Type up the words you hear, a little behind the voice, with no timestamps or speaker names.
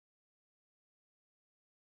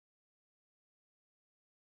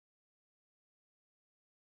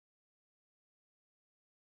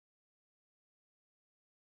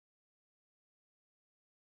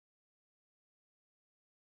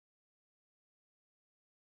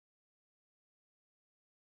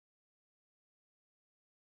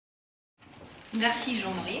Merci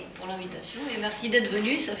Jean-Marie pour l'invitation et merci d'être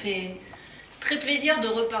venu. Ça fait très plaisir de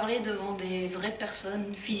reparler devant des vraies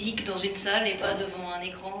personnes physiques dans une salle et pas devant un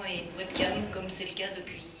écran et une webcam comme c'est le cas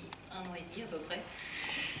depuis 1 an et demi à peu près.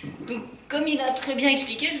 Donc, comme il a très bien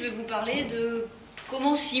expliqué, je vais vous parler de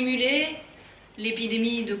comment simuler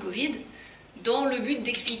l'épidémie de Covid dans le but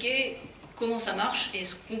d'expliquer comment ça marche et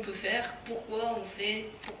ce qu'on peut faire, pourquoi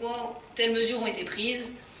telles mesures ont été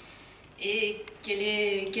prises et quelle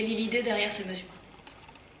est l'idée derrière ces mesures.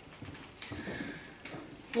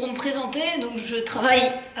 Pour me présenter, donc je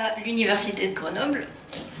travaille à l'université de Grenoble,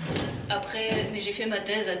 mais j'ai fait ma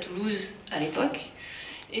thèse à Toulouse à l'époque,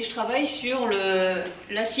 et je travaille sur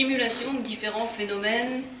la simulation de différents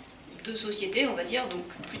phénomènes de société, on va dire, donc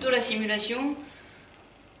plutôt la simulation,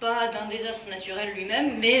 pas d'un désastre naturel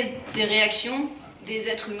lui-même, mais des réactions des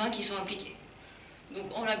êtres humains qui sont impliqués.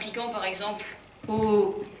 Donc en l'appliquant par exemple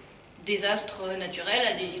aux désastres naturels,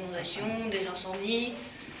 à des inondations, des incendies,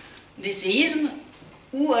 des séismes,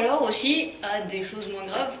 ou alors aussi à des choses moins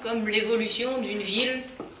graves comme l'évolution d'une ville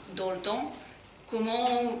dans le temps,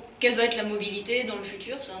 quelle va être la mobilité dans le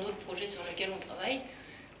futur, c'est un autre projet sur lequel on travaille,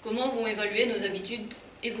 comment vont évoluer nos habitudes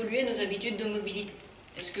de mobilité.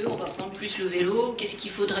 Est-ce qu'on va prendre plus le vélo? Qu'est-ce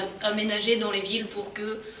qu'il faudrait aménager dans les villes pour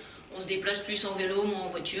qu'on se déplace plus en vélo, moins en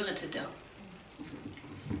voiture, etc.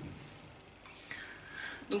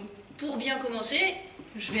 Donc, pour bien commencer,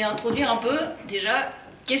 je vais introduire un peu, déjà,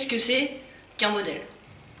 qu'est-ce que c'est qu'un modèle?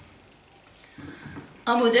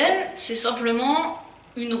 Un modèle, c'est simplement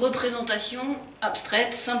une représentation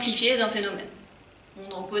abstraite, simplifiée d'un phénomène.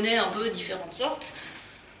 On en connaît un peu différentes sortes.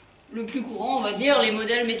 Le plus courant, on va dire, les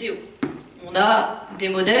modèles météo. On a des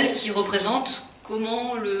modèles qui représentent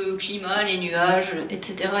comment le climat, les nuages,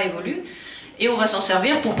 etc. évoluent. Et on va s'en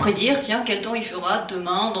servir pour prédire, tiens, quel temps il fera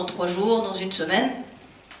demain, dans 3 jours, dans une semaine.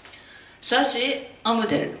 Ça, c'est un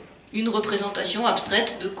modèle. Une représentation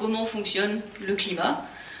abstraite de comment fonctionne le climat,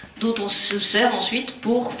 dont on se sert ensuite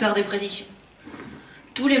pour faire des prédictions.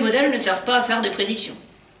 Tous les modèles ne servent pas à faire des prédictions.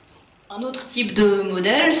 Un autre type de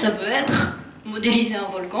modèle, ça peut être modéliser un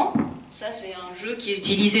volcan. Ça, c'est un jeu qui est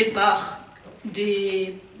utilisé par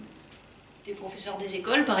des professeurs des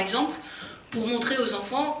écoles, par exemple, pour montrer aux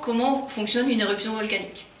enfants comment fonctionne une éruption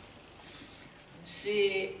volcanique.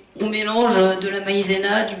 On mélange de la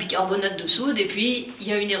maïzena, du bicarbonate de soude, et puis il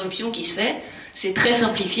y a une éruption qui se fait. C'est très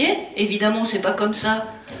simplifié. Évidemment, c'est pas comme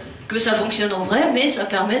ça que ça fonctionne en vrai, mais ça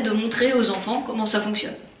permet de montrer aux enfants comment ça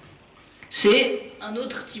fonctionne. C'est un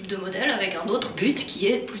autre type de modèle avec un autre but qui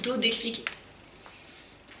est plutôt d'expliquer.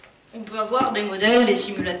 On peut avoir des modèles, des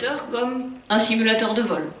simulateurs, comme un simulateur de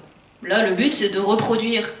vol. Là, le but, c'est de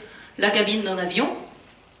reproduire la cabine d'un avion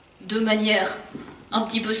de manière un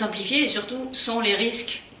petit peu simplifiée et surtout sans les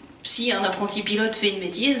risques. Si un apprenti pilote fait une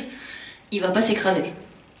bêtise, il ne va pas s'écraser.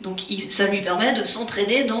 Donc ça lui permet de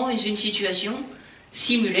s'entraîner dans une situation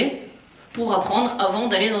simulée pour apprendre avant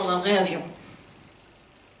d'aller dans un vrai avion.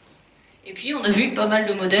 Et puis on a vu pas mal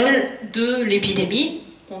de modèles de l'épidémie.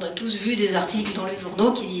 On a tous vu des articles dans les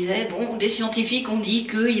journaux qui disaient bon, les scientifiques ont dit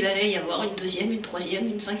qu'il allait y avoir une deuxième, une troisième,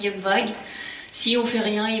 une cinquième vague. Si on fait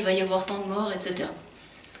rien, il va y avoir tant de morts, etc.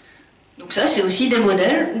 Donc ça, c'est aussi des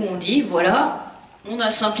modèles où on dit voilà, on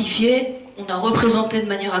a simplifié, on a représenté de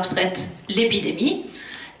manière abstraite l'épidémie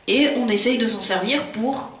et on essaye de s'en servir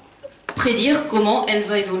pour prédire comment elle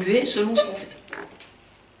va évoluer selon ce qu'on fait.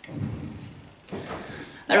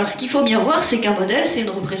 Alors ce qu'il faut bien voir, c'est qu'un modèle, c'est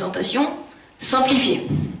une représentation simplifiée.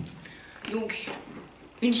 Donc,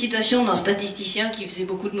 une citation d'un statisticien qui faisait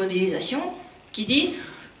beaucoup de modélisation, qui dit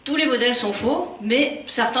 « Tous les modèles sont faux, mais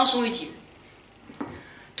certains sont utiles ».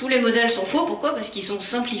 Tous les modèles sont faux, pourquoi? Parce qu'ils sont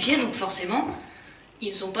simplifiés, donc forcément, ils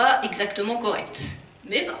ne sont pas exactement corrects.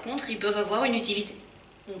 Mais par contre, ils peuvent avoir une utilité.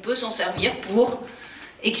 On peut s'en servir pour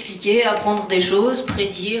expliquer, apprendre des choses,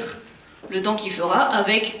 prédire le temps qu'il fera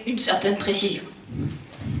avec une certaine précision.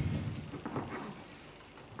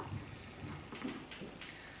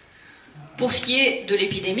 Pour ce qui est de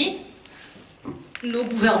l'épidémie, nos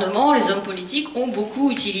gouvernements, les hommes politiques, ont beaucoup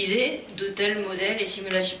utilisé de tels modèles et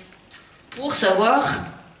simulations pour savoir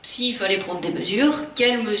s'il fallait prendre des mesures,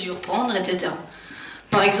 quelles mesures prendre, etc.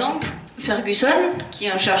 Par exemple, Ferguson, qui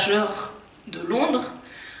est un chercheur de Londres,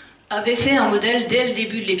 avait fait un modèle dès le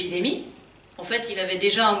début de l'épidémie. En fait, il avait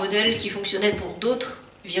déjà un modèle qui fonctionnait pour d'autres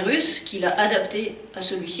virus, qu'il a adapté à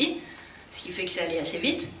celui-ci, ce qui fait que c'est allé assez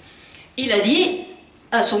vite. Il a dit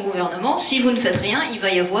à son gouvernement, si vous ne faites rien, il va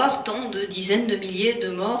y avoir tant de dizaines de milliers de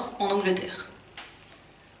morts en Angleterre.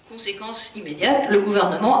 Conséquence immédiate, le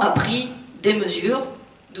gouvernement a pris des mesures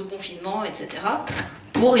de confinement, etc.,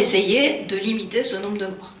 pour essayer de limiter ce nombre de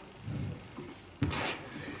morts.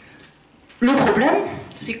 Le problème,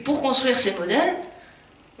 c'est que pour construire ces modèles,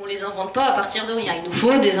 on ne les invente pas à partir de rien. Il nous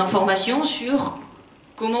faut des informations sur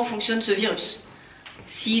comment fonctionne ce virus.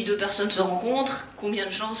 Si deux personnes se rencontrent, combien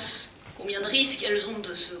de chances, combien de risques elles ont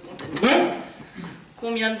de se contaminer,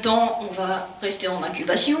 combien de temps on va rester en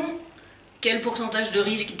incubation, quel pourcentage de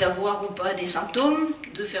risque d'avoir ou pas des symptômes,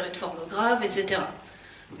 de faire une forme grave, etc.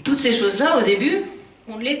 Toutes ces choses-là, au début,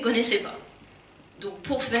 on ne les connaissait pas. Donc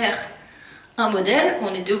pour faire un modèle,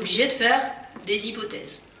 on était obligé de faire des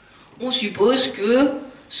hypothèses. On suppose que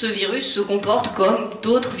ce virus se comporte comme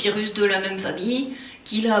d'autres virus de la même famille,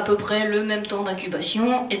 qu'il a à peu près le même temps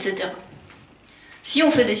d'incubation, etc. Si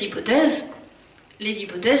on fait des hypothèses, les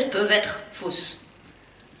hypothèses peuvent être fausses.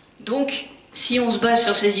 Donc, si on se base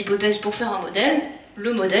sur ces hypothèses pour faire un modèle,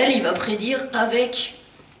 le modèle, il va prédire avec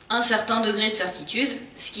un certain degré de certitude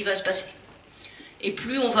ce qui va se passer. Et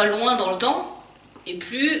plus on va loin dans le temps, et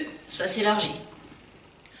plus ça s'élargit.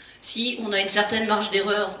 Si on a une certaine marge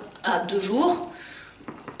d'erreur à 2 jours,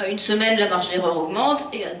 à 1 semaine, la marge d'erreur augmente,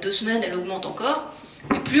 et à 2 semaines, elle augmente encore.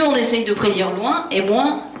 Et plus on essaye de prédire loin, et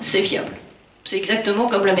moins c'est fiable. C'est exactement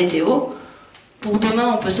comme la météo. Pour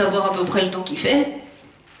demain, on peut savoir à peu près le temps qu'il fait.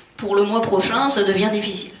 Pour le mois prochain, ça devient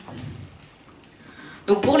difficile.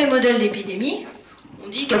 Donc pour les modèles d'épidémie, on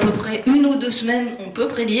dit qu'à peu près 1 ou 2 semaines, on peut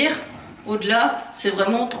prédire. Au-delà, c'est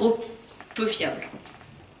vraiment trop peu fiable.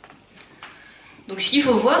 Donc ce qu'il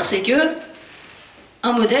faut voir, c'est que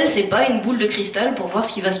un modèle, c'est pas une boule de cristal pour voir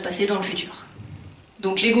ce qui va se passer dans le futur.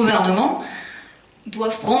 Donc les gouvernements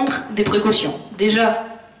doivent prendre des précautions. Déjà,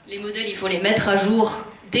 les modèles, il faut les mettre à jour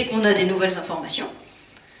dès qu'on a des nouvelles informations.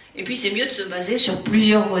 Et puis c'est mieux de se baser sur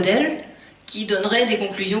plusieurs modèles qui donneraient des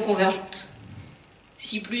conclusions convergentes.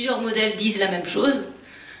 Si plusieurs modèles disent la même chose,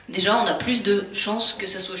 déjà on a plus de chances que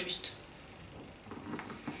ça soit juste.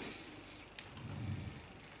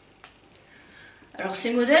 Alors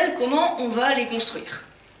ces modèles, comment on va les construire?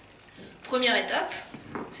 Première étape,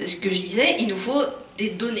 c'est ce que je disais, il nous faut des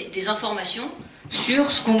données, des informations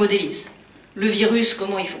sur ce qu'on modélise. Le virus,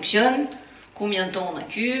 comment il fonctionne, combien de temps on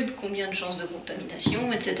incube, combien de chances de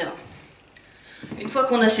contamination, etc. Une fois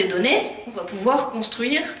qu'on a ces données, on va pouvoir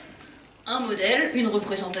construire un modèle, une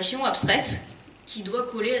représentation abstraite qui doit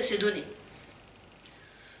coller à ces données.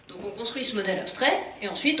 Donc on construit ce modèle abstrait et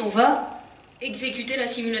ensuite on va exécuter la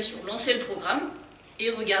simulation, lancer le programme et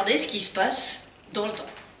regarder ce qui se passe dans le temps.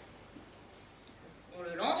 On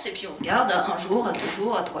le lance et puis on regarde à 1 jour, à 2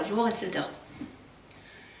 jours, à 3 jours, etc.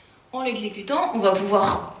 En l'exécutant, on va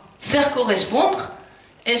pouvoir faire correspondre,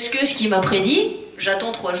 est-ce que ce qu'il m'a prédit,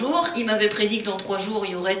 j'attends 3 jours, il m'avait prédit que dans 3 jours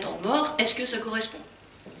il y aurait tant de morts, est-ce que ça correspond?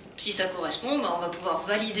 Si ça correspond, ben on va pouvoir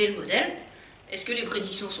valider le modèle, est-ce que les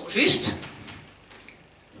prédictions sont justes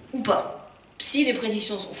ou pas? Si les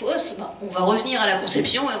prédictions sont fausses, ben on va revenir à la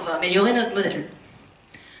conception et on va améliorer notre modèle.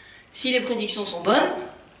 Si les prédictions sont bonnes,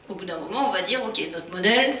 au bout d'un moment on va dire ok, notre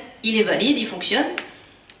modèle il est valide, il fonctionne,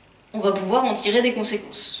 on va pouvoir en tirer des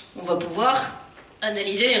conséquences. On va pouvoir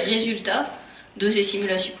analyser les résultats de ces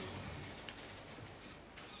simulations.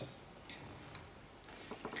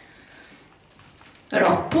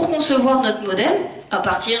 Alors, pour concevoir notre modèle, à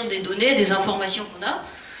partir des données, des informations qu'on a,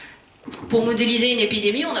 pour modéliser une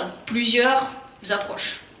épidémie, on a plusieurs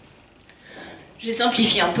approches. J'ai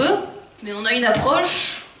simplifié un peu, mais on a une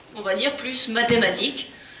approche, on va dire, plus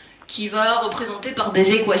mathématique, qui va représenter par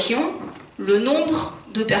des équations le nombre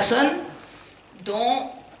de personnes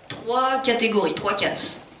dans 3 catégories, 3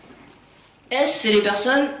 cases. S, c'est les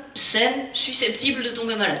personnes saines, susceptibles de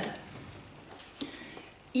tomber malades.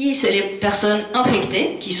 I, c'est les personnes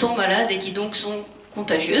infectées, qui sont malades et qui donc sont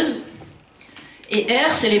contagieuses. Et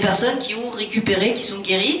R, c'est les personnes qui ont récupéré, qui sont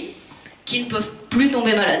guéries, qui ne peuvent plus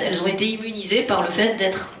tomber malades. Elles ont été immunisées par le fait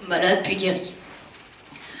d'être malades puis guéries.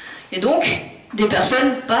 Et donc, des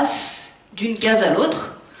personnes passent d'une case à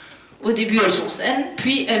l'autre. Au début, elles sont saines,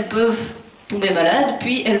 puis elles peuvent tomber malades,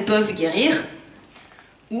 puis elles peuvent guérir,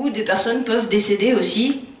 ou des personnes peuvent décéder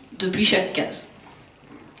aussi depuis chaque case.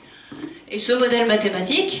 Et ce modèle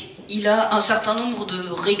mathématique, il a un certain nombre de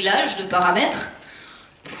réglages, de paramètres.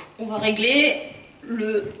 On va régler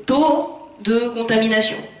le taux de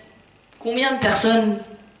contamination. Combien de personnes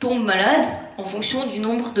tombent malades en fonction du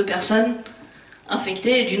nombre de personnes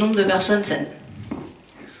infectées et du nombre de personnes saines.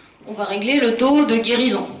 On va régler le taux de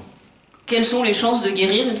guérison. Quelles sont les chances de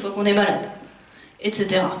guérir une fois qu'on est malade,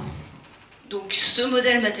 etc. Donc ce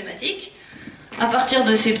modèle mathématique, à partir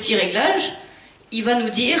de ces petits réglages, il va nous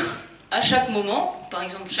dire à chaque moment, par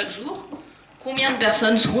exemple chaque jour, combien de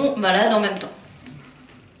personnes seront malades en même temps.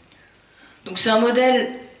 Donc c'est un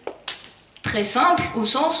modèle très simple au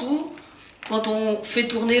sens où quand on fait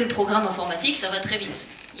tourner le programme informatique, ça va très vite.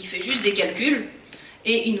 Il fait juste des calculs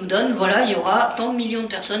et il nous donne, voilà, il y aura tant de millions de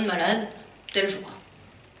personnes malades tel jour.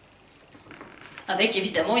 Avec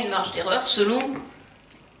évidemment une marge d'erreur selon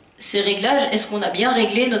ces réglages, est-ce qu'on a bien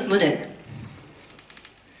réglé notre modèle?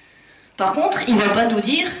 Par contre, il ne va pas nous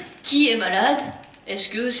dire qui est malade, est-ce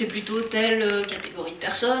que c'est plutôt telle catégorie de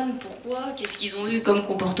personnes, pourquoi, qu'est-ce qu'ils ont eu comme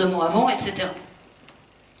comportement avant, etc.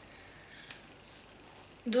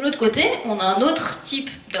 De l'autre côté, on a un autre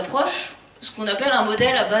type d'approche, ce qu'on appelle un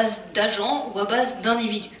modèle à base d'agents ou à base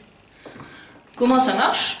d'individus. Comment ça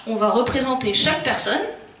marche? On va représenter chaque personne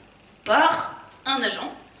par un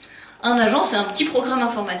agent. Un agent, c'est un petit programme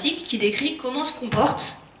informatique qui décrit comment se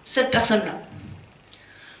comporte cette personne-là.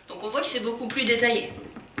 Donc on voit que c'est beaucoup plus détaillé.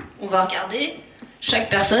 On va regarder chaque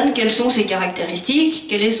personne, quelles sont ses caractéristiques,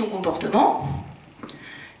 quel est son comportement.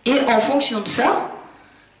 Et en fonction de ça,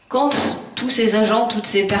 quand tous ces agents, toutes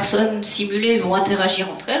ces personnes simulées vont interagir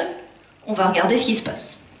entre elles, on va regarder ce qui se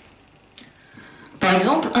passe. Par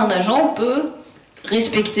exemple, un agent peut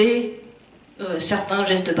respecter certains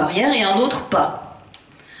gestes barrières et un autre pas.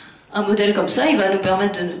 Un modèle comme ça, il va nous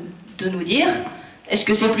permettre de nous dire, est-ce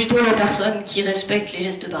que c'est plutôt les personnes qui respectent les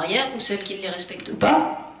gestes barrières ou celles qui ne les respectent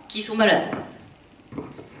pas, qui sont malades?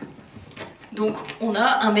 Donc on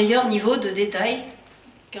a un meilleur niveau de détail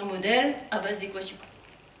qu'un modèle à base d'équations.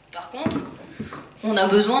 Par contre, on a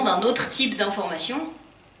besoin d'un autre type d'information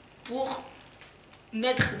pour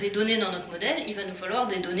mettre des données dans notre modèle. Il va nous falloir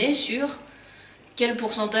des données sur quel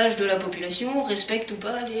pourcentage de la population respecte ou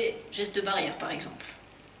pas les gestes barrières, par exemple.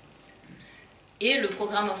 Et le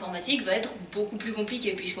programme informatique va être beaucoup plus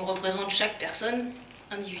compliqué, puisqu'on représente chaque personne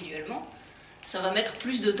individuellement. Ça va mettre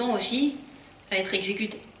plus de temps aussi à être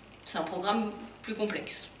exécuté. C'est un programme plus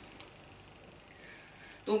complexe.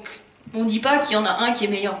 Donc, on ne dit pas qu'il y en a un qui est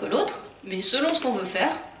meilleur que l'autre, mais selon ce qu'on veut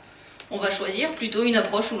faire, on va choisir plutôt une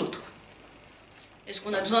approche ou l'autre. Est-ce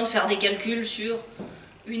qu'on a besoin de faire des calculs sur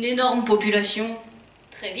une énorme population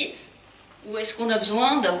très vite, ou est-ce qu'on a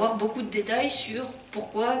besoin d'avoir beaucoup de détails sur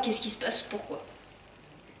pourquoi, qu'est-ce qui se passe, pourquoi?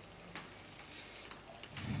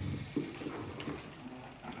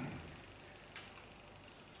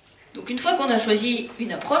 Donc une fois qu'on a choisi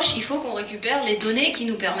une approche, il faut qu'on récupère les données qui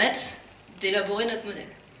nous permettent d'élaborer notre modèle.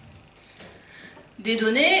 Des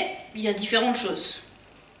données, il y a différentes choses.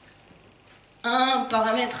 Un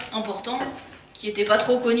paramètre important qui n'était pas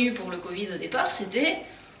trop connu pour le Covid au départ, c'était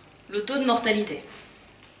le taux de mortalité.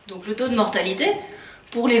 Donc le taux de mortalité,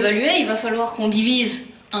 pour l'évaluer, il va falloir qu'on divise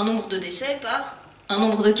un nombre de décès par un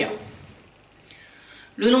nombre de cas.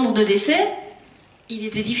 Le nombre de décès, il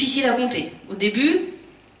était difficile à compter. Au début,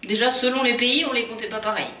 déjà selon les pays, on ne les comptait pas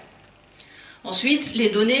pareil. Ensuite, les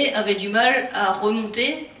données avaient du mal à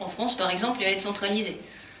remonter, en France par exemple, et à être centralisées.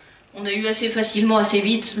 On a eu assez facilement, assez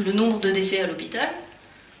vite, le nombre de décès à l'hôpital.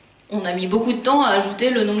 On a mis beaucoup de temps à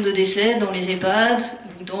ajouter le nombre de décès dans les EHPAD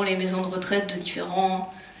ou dans les maisons de retraite de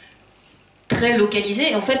différents très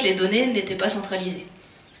localisés. Et en fait, les données n'étaient pas centralisées.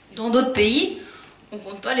 Dans d'autres pays, on ne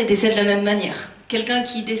compte pas les décès de la même manière. Quelqu'un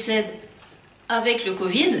qui décède avec le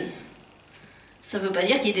Covid, ça ne veut pas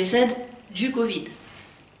dire qu'il décède du Covid.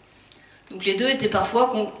 Donc les deux étaient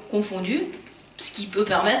parfois confondus, ce qui peut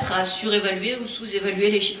permettre à surévaluer ou sous-évaluer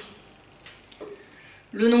les chiffres.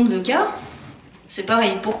 Le nombre de cas, c'est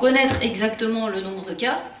pareil. Pour connaître exactement le nombre de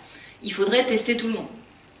cas, il faudrait tester tout le monde.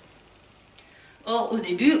 Or, au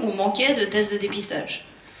début, on manquait de tests de dépistage.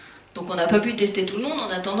 Donc on n'a pas pu tester tout le monde, on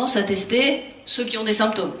a tendance à tester ceux qui ont des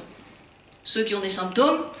symptômes. Ceux qui ont des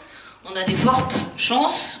symptômes, on a des fortes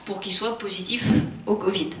chances pour qu'ils soient positifs au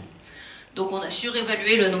Covid. Donc on a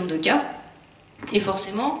surévalué le nombre de cas, et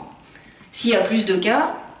forcément, s'il y a plus de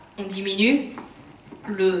cas, on diminue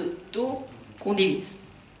le taux qu'on divise.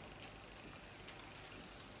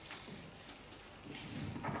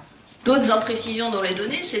 D'autres imprécisions dans les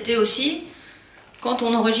données, c'était aussi, quand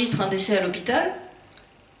on enregistre un décès à l'hôpital,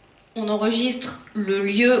 on enregistre le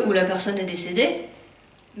lieu où la personne est décédée,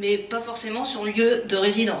 mais pas forcément son lieu de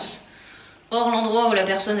résidence. Or, l'endroit où la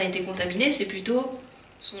personne a été contaminée, c'est plutôt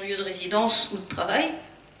son lieu de résidence ou de travail.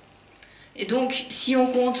 Et donc, si on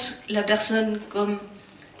compte la personne comme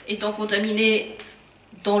étant contaminée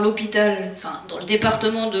dans l'hôpital, enfin dans le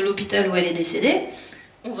département de l'hôpital où elle est décédée,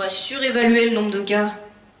 on va surévaluer le nombre de cas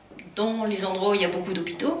dans les endroits où il y a beaucoup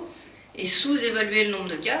d'hôpitaux et sous-évaluer le nombre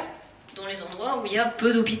de cas dans les endroits où il y a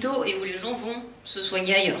peu d'hôpitaux et où les gens vont se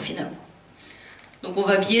soigner ailleurs finalement. Donc on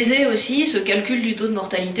va biaiser aussi ce calcul du taux de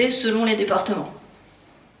mortalité selon les départements.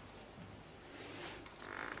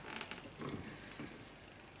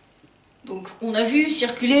 Donc on a vu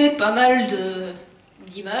circuler pas mal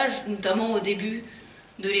d'images, notamment au début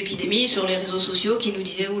de l'épidémie, sur les réseaux sociaux qui nous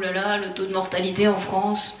disaient « Ouh là là, le taux de mortalité en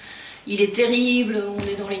France il est terrible, on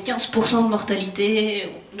est dans les 15% de mortalité,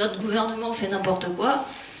 notre gouvernement fait n'importe quoi,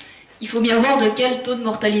 il faut bien voir de quel taux de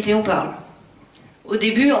mortalité on parle. Au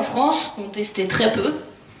début, en France, on testait très peu,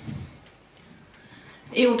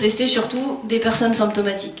 et on testait surtout des personnes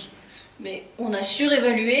symptomatiques. Mais on a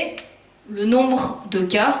surévalué le nombre de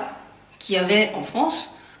cas qu'il y avait en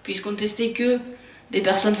France, puisqu'on ne testait que des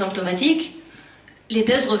personnes symptomatiques, les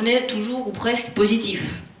tests revenaient toujours ou presque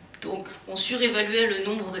positifs. Donc on surévaluait le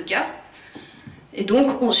nombre de cas, et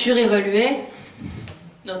donc on surévaluait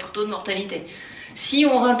notre taux de mortalité. Si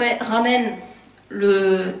on ramène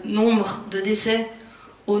le nombre de décès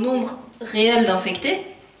au nombre réel d'infectés,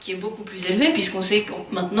 qui est beaucoup plus élevé, puisqu'on sait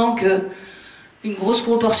maintenant qu'une grosse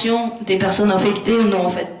proportion des personnes infectées n'ont en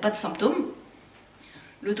fait pas de symptômes,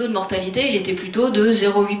 le taux de mortalité il était plutôt de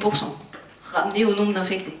 0,8%, ramené au nombre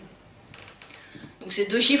d'infectés. Donc c'est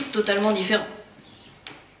deux chiffres totalement différents.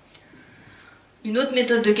 Une autre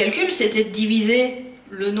méthode de calcul, c'était de diviser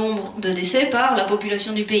le nombre de décès par la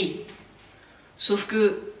population du pays. Sauf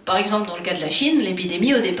que, par exemple, dans le cas de la Chine,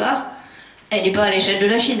 l'épidémie, au départ, elle n'est pas à l'échelle de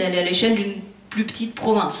la Chine, elle est à l'échelle d'une plus petite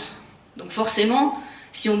province. Donc forcément,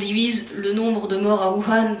 si on divise le nombre de morts à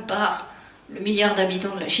Wuhan par le milliard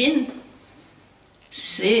d'habitants de la Chine,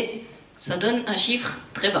 ça donne un chiffre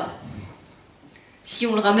très bas. Si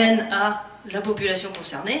on le ramène à la population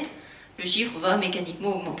concernée, le chiffre va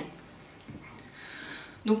mécaniquement augmenter.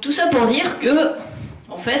 Donc tout ça pour dire que,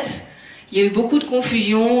 en fait, il y a eu beaucoup de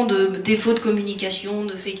confusion, de défauts de communication,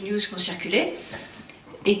 de fake news qui ont circulé,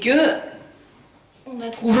 et que on a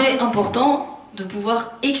trouvé important de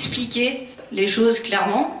pouvoir expliquer les choses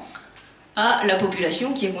clairement à la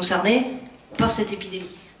population qui est concernée par cette épidémie.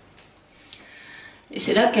 Et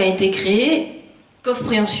c'est là qu'a été créé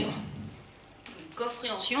CovPrehension.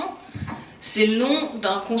 CovPrehension, c'est le nom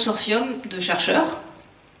d'un consortium de chercheurs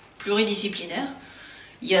pluridisciplinaires.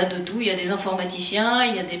 Il y a de tout, il y a des informaticiens,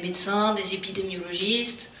 il y a des médecins, des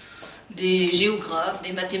épidémiologistes, des géographes,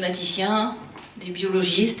 des mathématiciens, des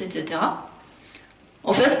biologistes, etc.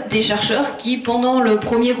 En fait, des chercheurs qui, pendant le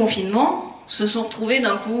premier confinement, se sont retrouvés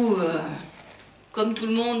d'un coup, comme tout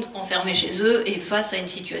le monde, enfermés chez eux et face à une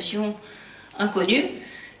situation inconnue,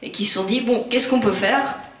 et qui se sont dit, bon, qu'est-ce qu'on peut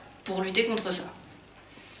faire pour lutter contre ça?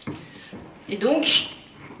 Et donc,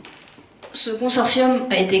 ce consortium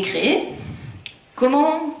a été créé.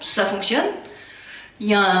 Comment ça fonctionne? Il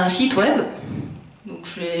y a un site web, donc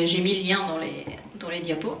j'ai mis le lien dans les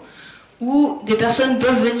diapos, où des personnes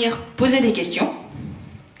peuvent venir poser des questions,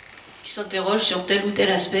 qui s'interrogent sur tel ou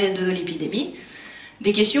tel aspect de l'épidémie,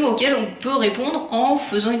 des questions auxquelles on peut répondre en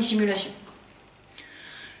faisant une simulation.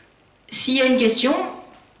 S'il y a une question,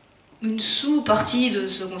 une sous-partie de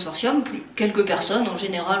ce consortium, quelques personnes, en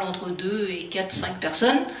général entre 2 et 4-5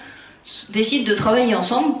 personnes, décident de travailler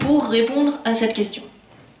ensemble pour répondre à cette question.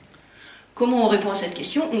 Comment on répond à cette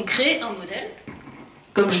question? On crée un modèle,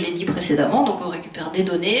 comme je l'ai dit précédemment, donc on récupère des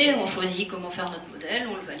données, on choisit comment faire notre modèle,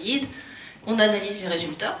 on le valide, on analyse les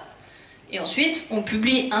résultats, et ensuite on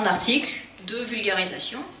publie un article de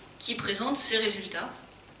vulgarisation qui présente ces résultats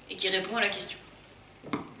et qui répond à la question.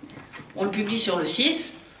 On le publie sur le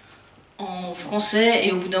site, en français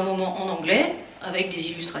et au bout d'un moment en anglais, avec des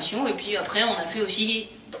illustrations, et puis après on a fait aussi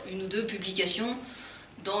une ou deux publications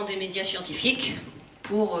dans des médias scientifiques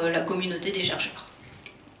pour la communauté des chercheurs.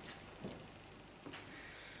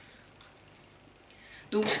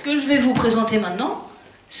 Donc ce que je vais vous présenter maintenant,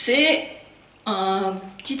 c'est un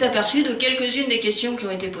petit aperçu de quelques-unes des questions qui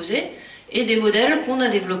ont été posées et des modèles qu'on a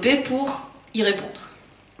développés pour y répondre.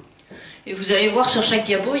 Et vous allez voir sur chaque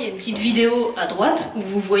diapo, il y a une petite vidéo à droite où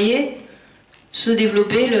vous voyez se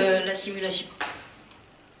développer la simulation.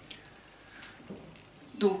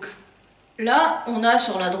 Donc là, on a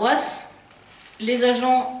sur la droite, les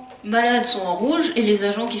agents malades sont en rouge et les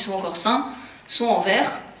agents qui sont encore sains sont en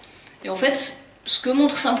vert. Et en fait, ce que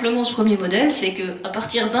montre simplement ce premier modèle, c'est qu'à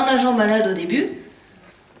partir d'un agent malade au début,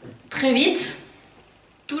 très vite,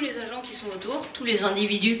 tous les agents qui sont autour, tous les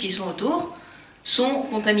individus qui sont autour, sont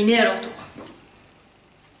contaminés à leur tour.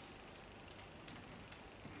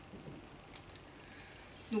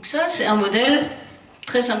 Donc ça, c'est un modèle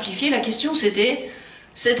très simplifié. La question, c'était,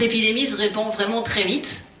 cette épidémie se répand vraiment très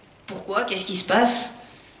vite. Pourquoi? Qu'est-ce qui se passe?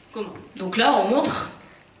 Comment? Donc là, on montre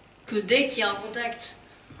que dès qu'il y a un contact,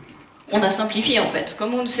 on a simplifié en fait.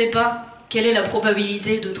 Comme on ne sait pas quelle est la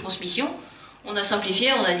probabilité de transmission, on a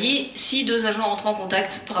simplifié, on a dit, si deux agents entrent en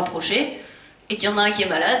contact rapproché, et qu'il y en a un qui est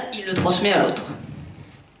malade, il le transmet à l'autre.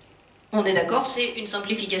 On est d'accord, c'est une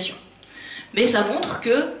simplification. Mais ça montre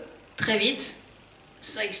que, très vite,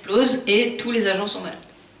 ça explose et tous les agents sont malades.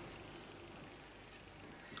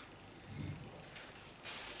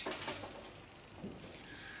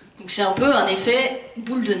 Donc c'est un peu un effet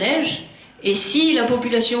boule de neige, et si la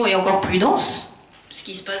population est encore plus dense, ce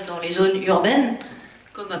qui se passe dans les zones urbaines,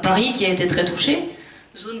 comme à Paris qui a été très touchée,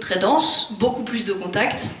 zone très dense, beaucoup plus de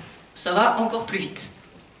contacts, ça va encore plus vite.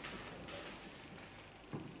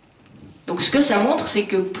 Donc ce que ça montre, c'est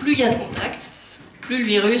que plus il y a de contacts, plus le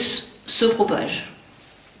virus se propage.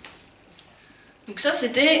 Donc ça,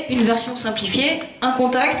 c'était une version simplifiée. Un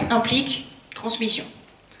contact implique transmission.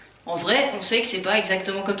 En vrai, on sait que c'est pas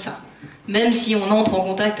exactement comme ça. Même si on entre en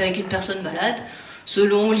contact avec une personne malade,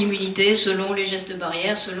 selon l'immunité, selon les gestes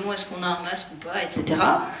barrières, selon est-ce qu'on a un masque ou pas, etc.,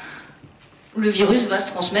 le virus va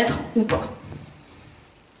se transmettre ou pas.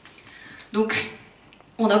 Donc,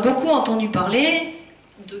 on a beaucoup entendu parler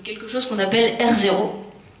de quelque chose qu'on appelle R0,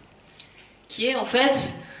 qui est en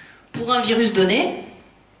fait, pour un virus donné,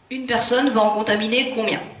 une personne va en contaminer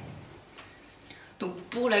combien? Donc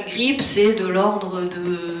pour la grippe, c'est de l'ordre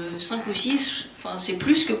de 5 ou 6, enfin c'est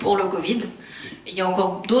plus que pour le Covid. Et il y a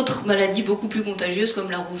encore d'autres maladies beaucoup plus contagieuses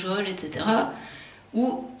comme la rougeole, etc.,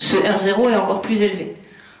 où ce R0 est encore plus élevé.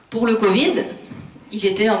 Pour le Covid, il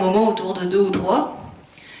était un moment autour de 2 ou 3,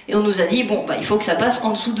 et on nous a dit, bon, bah, il faut que ça passe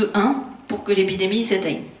en dessous de 1 pour que l'épidémie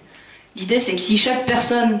s'éteigne. L'idée, c'est que si chaque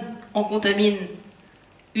personne en contamine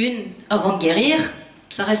une avant de guérir,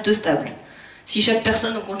 ça reste stable. Si chaque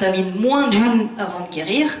personne en contamine moins d'une avant de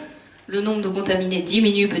guérir, le nombre de contaminés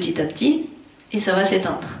diminue petit à petit, et ça va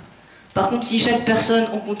s'éteindre. Par contre, si chaque personne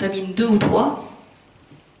en contamine 2 ou 3,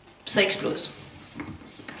 ça explose.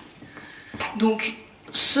 Donc,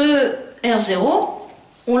 ce R0,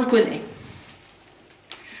 on le connaît.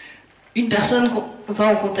 Une personne va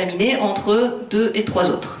en contaminer entre 2 et 3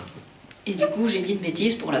 autres. Et du coup, j'ai dit une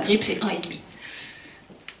bêtise, pour la grippe, c'est 1,5.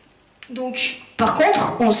 Donc, par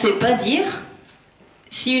contre, on ne sait pas dire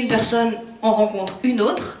si une personne en rencontre une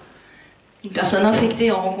autre, une personne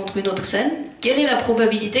infectée en rencontre une autre saine, quelle est la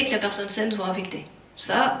probabilité que la personne saine soit infectée?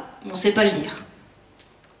 Ça, on ne sait pas le dire.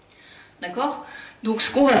 D'accord? Donc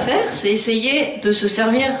ce qu'on va faire, c'est essayer de se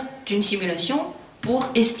servir d'une simulation pour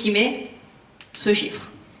estimer ce chiffre.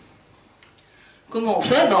 Comment on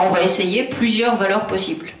fait? Ben, on va essayer plusieurs valeurs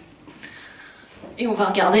possibles. Et on va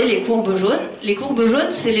regarder les courbes jaunes. Les courbes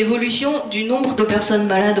jaunes, c'est l'évolution du nombre de personnes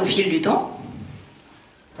malades au fil du temps.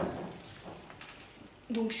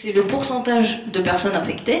 Donc c'est le pourcentage de personnes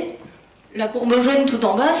infectées. La courbe jaune tout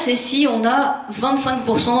en bas, c'est si on a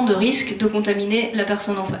 25% de risque de contaminer la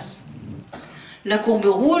personne en face. La courbe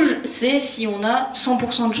rouge, c'est si on a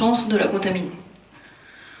 100% de chance de la contaminer.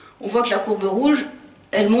 On voit que la courbe rouge,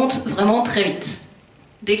 elle monte vraiment très vite.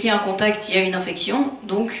 Dès qu'il y a un contact, il y a une infection,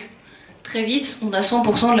 donc très vite, on a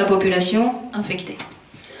 100% de la population infectée.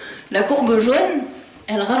 La courbe jaune,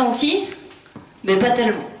 elle ralentit, mais pas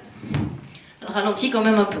tellement. Elle ralentit quand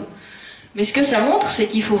même un peu. Mais ce que ça montre, c'est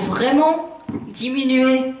qu'il faut vraiment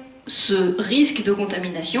diminuer ce risque de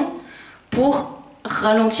contamination pour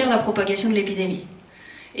ralentir la propagation de l'épidémie.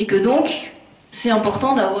 Et que donc, c'est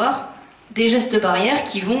important d'avoir des gestes barrières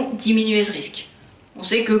qui vont diminuer ce risque. On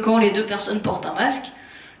sait que quand les deux personnes portent un masque,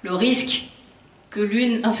 le risque que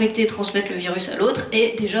l'une infectée transmette le virus à l'autre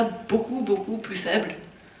est déjà beaucoup plus faible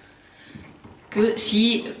que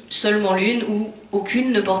si seulement l'une ou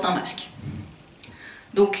aucune ne porte un masque.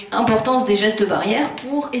 Donc, importance des gestes barrières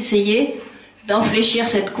pour essayer d'infléchir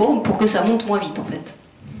cette courbe pour que ça monte moins vite en fait.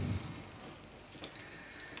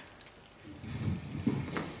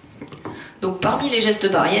 Donc parmi les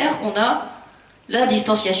gestes barrières, on a la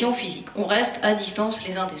distanciation physique. On reste à distance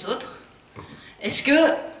les uns des autres. Est-ce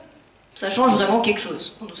que ça change vraiment quelque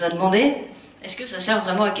chose? On nous a demandé, est-ce que ça sert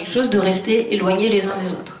vraiment à quelque chose de rester éloignés les uns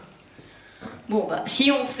des autres? Bon, bah,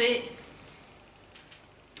 si on fait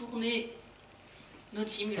tourner notre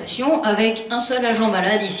simulation avec un seul agent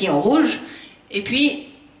malade ici en rouge, et puis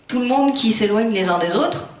tout le monde qui s'éloigne les uns des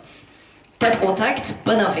autres, pas de contact,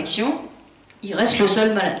 pas d'infection, il reste le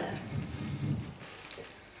seul malade.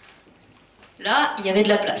 Là, il y avait de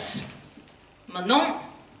la place. Maintenant,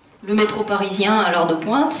 le métro parisien à l'heure de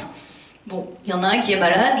pointe, bon, il y en a un qui est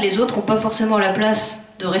malade, les autres n'ont pas forcément la place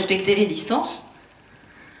de respecter les distances.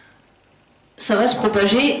 Ça va se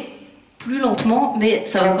propager plus lentement, mais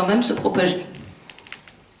ça va quand même se propager.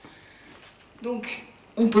 Donc,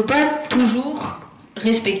 on ne peut pas toujours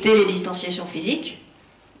respecter les distanciations physiques,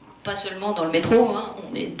 pas seulement dans le métro, hein,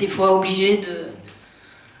 on est des fois obligé de...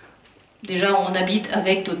 Déjà, on habite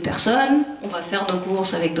avec d'autres personnes, on va faire nos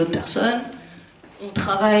courses avec d'autres personnes, on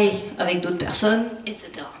travaille avec d'autres personnes,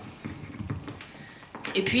 etc.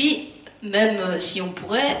 Et puis, même si on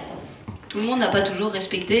pourrait, tout le monde n'a pas toujours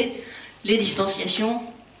respecté les distanciations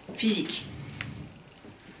physiques.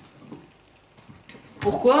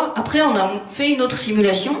 Pourquoi? Après, on a fait une autre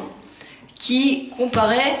simulation qui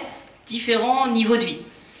comparait différents niveaux de vie.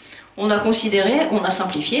 On a considéré, on a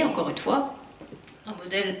simplifié, encore une fois, un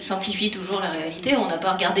modèle simplifie toujours la réalité, on n'a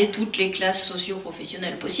pas regardé toutes les classes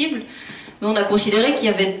socio-professionnelles possibles, mais on a considéré qu'il y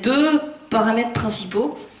avait deux paramètres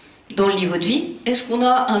principaux dans le niveau de vie. Est-ce qu'on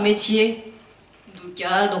a un métier de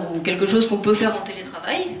cadre ou quelque chose qu'on peut faire en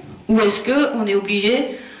télétravail, ou est-ce qu'on est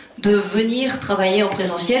obligé de venir travailler en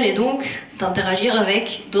présentiel et donc d'interagir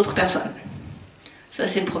avec d'autres personnes? Ça,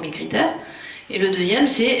 c'est le premier critère. Et le deuxième,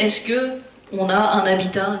 c'est est-ce qu'on a un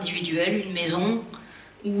habitat individuel, une maison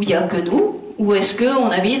où il n'y a que nous, ou est-ce qu'on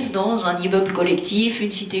habite dans un immeuble collectif,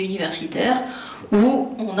 une cité universitaire,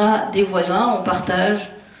 où on a des voisins, on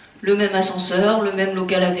partage le même ascenseur, le même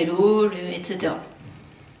local à vélo, etc.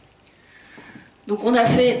 Donc on a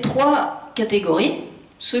fait 3 catégories.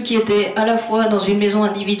 Ceux qui étaient à la fois dans une maison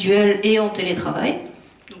individuelle et en télétravail,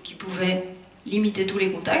 donc qui pouvaient limiter tous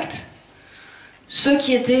les contacts. Ceux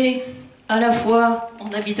qui étaient à la fois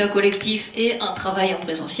en habitat collectif et un travail en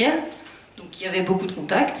présentiel, donc qui avaient beaucoup de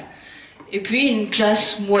contacts. Et puis une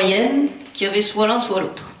classe moyenne qui avait soit l'un soit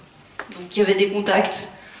l'autre. Donc qui avait des contacts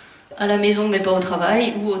à la maison mais pas au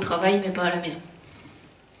travail, ou au travail mais pas à la maison.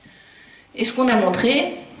 Et ce qu'on a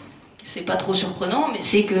montré, c'est pas trop surprenant, mais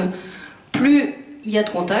c'est que plus il y a de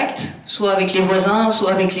contacts, soit avec les voisins,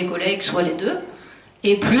 soit avec les collègues, soit les deux,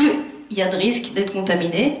 et plus il y a de risques d'être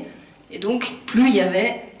contaminé, et donc plus il y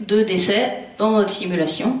avait de décès dans notre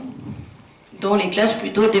simulation, dans les classes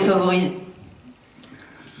plutôt défavorisées.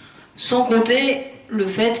 Sans compter le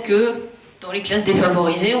fait que dans les classes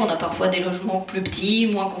défavorisées, on a parfois des logements plus petits,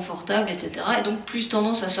 moins confortables, etc. Et donc plus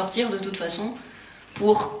tendance à sortir de toute façon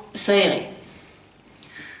pour s'aérer.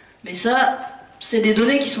 Mais ça, c'est des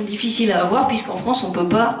données qui sont difficiles à avoir, puisqu'en France, on ne peut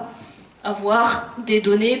pas avoir des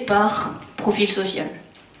données par profil social.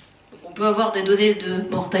 Donc, on peut avoir des données de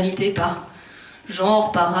mortalité par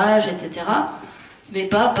genre, par âge, etc., mais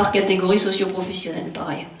pas par catégorie socio-professionnelle,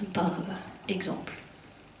 par exemple.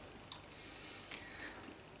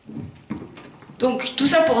 Donc, tout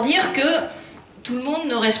ça pour dire que tout le monde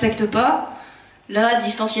ne respecte pas la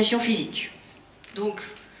distanciation physique. Donc,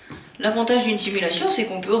 l'avantage d'une simulation, c'est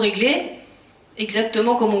qu'on peut régler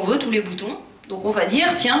exactement comme on veut tous les boutons. Donc on va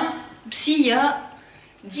dire, tiens, s'il y a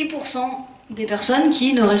 10% des personnes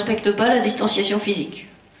qui ne respectent pas la distanciation physique,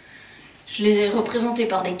 je les ai représentés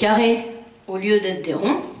par des carrés au lieu d'être des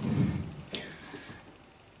ronds,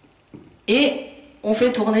 et on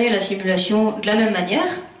fait tourner la simulation de la même manière.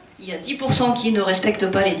 Il y a 10% qui ne respectent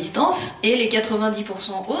pas les distances, et les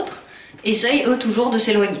 90% autres essayent eux toujours de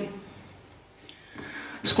s'éloigner.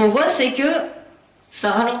 Ce qu'on voit, c'est que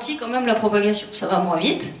ça ralentit quand même la propagation, ça va moins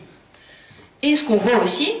vite. Et ce qu'on voit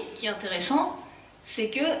aussi, qui est intéressant, c'est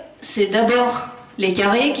que c'est d'abord les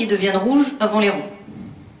carrés qui deviennent rouges avant les ronds.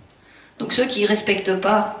 Donc ceux qui ne respectent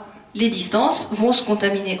pas les distances vont se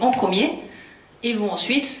contaminer en premier et vont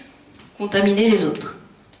ensuite contaminer les autres.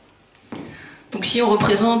 Donc si on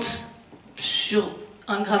représente sur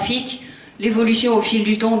un graphique l'évolution au fil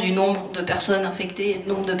du temps du nombre de personnes infectées et du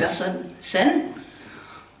nombre de personnes saines,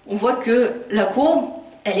 on voit que la courbe,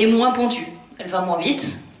 elle est moins pentue. Elle va moins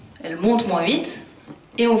vite, elle monte moins vite,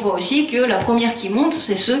 et on voit aussi que la première qui monte,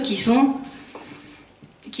 c'est ceux qui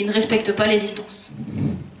ne respectent pas les distances.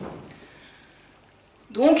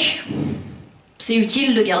 Donc, c'est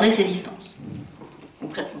utile de garder ces distances,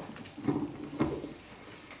 concrètement.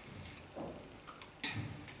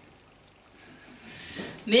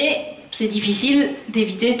 Mais c'est difficile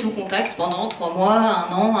d'éviter tout contact pendant 3 mois,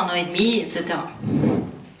 1 an et demi, etc.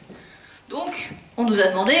 Donc, on nous a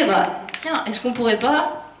demandé, tiens, est-ce qu'on ne pourrait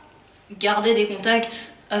pas garder des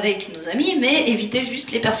contacts avec nos amis, mais éviter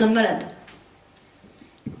juste les personnes malades?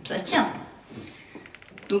 Ça se tient.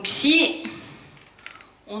 Donc si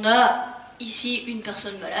on a ici une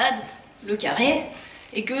personne malade, le carré,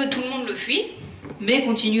 et que tout le monde le fuit, mais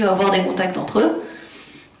continue à avoir des contacts entre eux,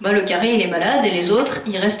 le carré il est malade et les autres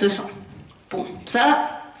ils restent sains. Bon,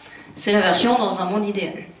 ça, c'est la version dans un monde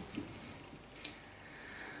idéal.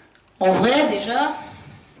 En vrai, déjà,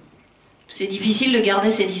 c'est difficile de garder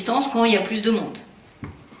ces distances quand il y a plus de monde.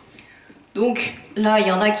 Donc là, il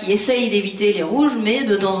y en a qui essayent d'éviter les rouges, mais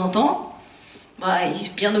de temps en temps, ils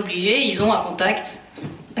sont bien obligés, ils ont un contact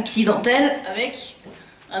accidentel avec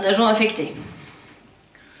un agent affecté.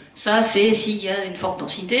 Ça, c'est s'il y a une forte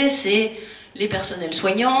densité, c'est les personnels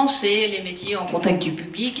soignants, c'est les métiers en contact du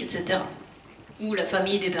public, etc. Ou la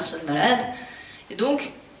famille des personnes malades. Et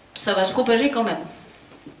donc, ça va se propager quand même.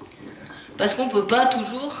 Parce qu'on ne peut pas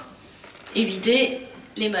toujours éviter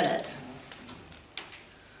les malades.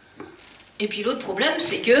 Et puis l'autre problème,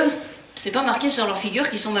 c'est que c'est pas marqué sur leur figure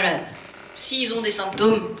qu'ils sont malades. S'ils ont des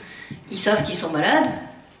symptômes, ils savent qu'ils sont malades,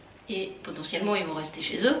 et potentiellement ils vont rester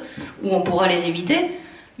chez eux, ou on pourra les éviter,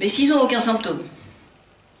 mais s'ils n'ont aucun symptôme.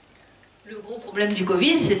 Le gros problème du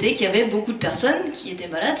Covid, c'était qu'il y avait beaucoup de personnes qui étaient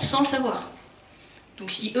malades sans le savoir. Donc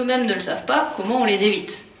si eux-mêmes ne le savent pas, comment on les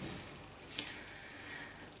évite?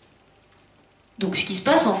 Donc ce qui se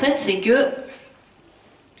passe en fait, c'est que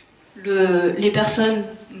les personnes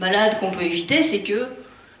malades qu'on peut éviter, c'est que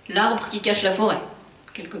l'arbre qui cache la forêt,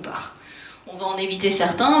 quelque part. On va en éviter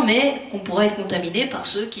certains, mais on pourra être contaminé par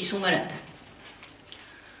ceux qui sont malades.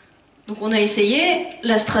 Donc on a essayé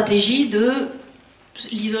la stratégie de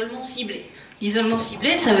l'isolement ciblé. L'isolement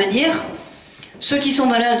ciblé, ça veut dire ceux qui sont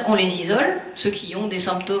malades, on les isole. Ceux qui ont des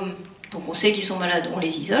symptômes, donc on sait qu'ils sont malades, on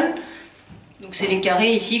les isole. Donc c'est les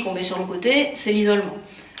carrés ici qu'on met sur le côté, c'est l'isolement.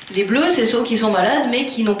 Les bleus, c'est ceux qui sont malades mais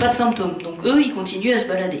qui n'ont pas de symptômes. Donc eux, ils continuent à se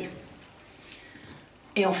balader.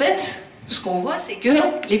 Et en fait, ce qu'on voit, c'est que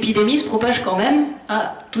l'épidémie se propage quand même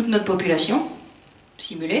à toute notre population,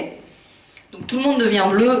 simulée. Donc tout le monde devient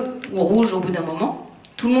bleu ou rouge au bout d'un moment.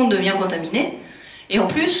 Tout le monde devient contaminé. Et en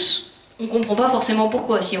plus, on ne comprend pas forcément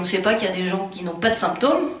pourquoi. Si on ne sait pas qu'il y a des gens qui n'ont pas de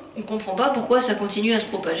symptômes, on ne comprend pas pourquoi ça continue à se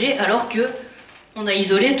propager alors qu'on a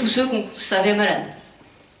isolé tous ceux qu'on savait malades.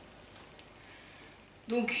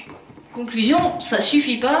 Donc, conclusion, ça ne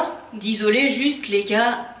suffit pas d'isoler juste les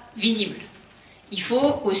cas visibles. Il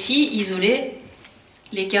faut aussi isoler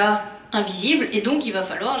les cas invisibles et donc il va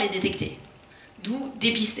falloir les détecter. D'où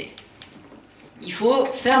dépister. Il faut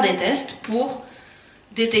faire des tests pour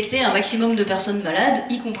détecter un maximum de personnes malades,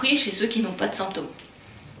 y compris chez ceux qui n'ont pas de symptômes.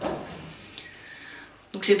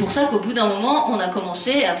 Donc c'est pour ça qu'au bout d'un moment, on a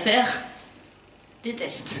commencé à faire des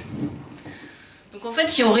tests. Donc en fait,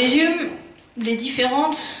 si on résume les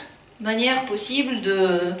différentes manières possibles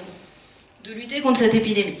de lutter contre cette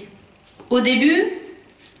épidémie. Au début,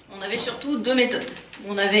 on avait surtout deux méthodes.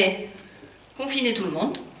 On avait confiné tout le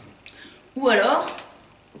monde, ou alors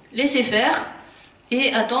laisser faire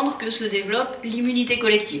et attendre que se développe l'immunité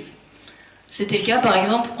collective. C'était le cas par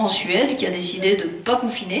exemple en Suède qui a décidé de ne pas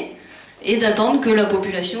confiner et d'attendre que la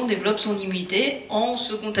population développe son immunité en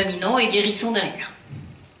se contaminant et guérissant derrière.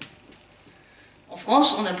 En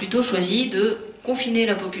France, on a plutôt choisi de confiner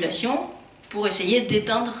la population pour essayer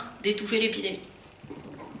d'étouffer l'épidémie.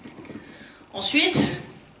 Ensuite,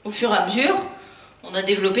 au fur et à mesure, on a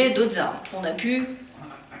développé d'autres armes. On a pu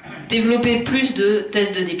développer plus de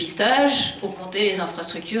tests de dépistage, augmenter les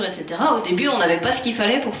infrastructures, etc. Au début, on n'avait pas ce qu'il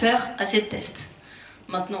fallait pour faire assez de tests.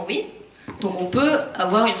 Maintenant, oui. Donc on peut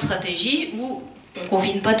avoir une stratégie où on ne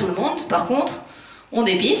confine pas tout le monde, par contre, on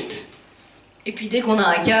dépiste, et puis dès qu'on a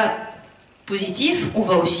un cas positif, on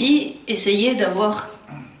va aussi essayer d'avoir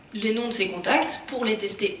les noms de ses contacts pour les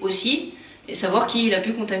tester aussi, et savoir qui il a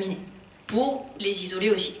pu contaminer, pour les isoler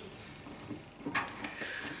aussi.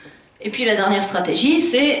 Et puis la dernière stratégie,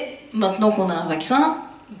 c'est, maintenant qu'on a un vaccin,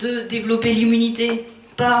 de développer l'immunité,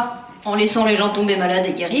 pas en laissant les gens tomber malades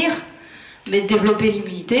et guérir, mais de développer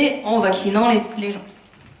l'immunité en vaccinant les gens.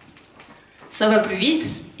 Ça va plus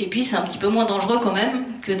vite, et puis c'est un petit peu moins dangereux quand même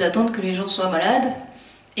que d'attendre que les gens soient malades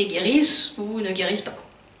et guérissent ou ne guérissent pas.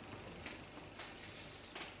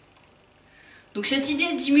 Donc cette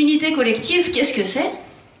idée d'immunité collective, qu'est-ce que c'est?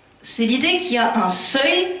 C'est l'idée qu'il y a un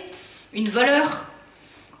seuil, une valeur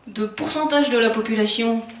de pourcentage de la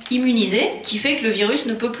population immunisée qui fait que le virus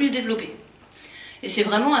ne peut plus se développer. Et c'est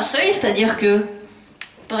vraiment un seuil, c'est-à-dire que,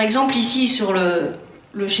 par exemple ici sur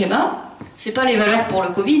le schéma, c'est pas les valeurs pour le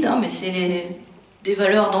Covid, hein, mais c'est des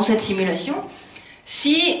valeurs dans cette simulation.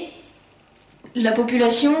 Si la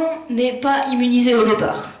population n'est pas immunisée au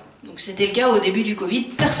départ, donc c'était le cas au début du Covid,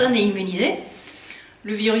 personne n'est immunisé,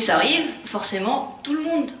 le virus arrive, forcément tout le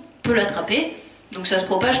monde peut l'attraper, donc ça se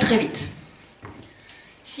propage très vite.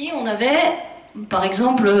 Si on avait, par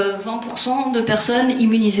exemple, 20% de personnes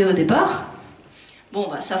immunisées au départ, bon,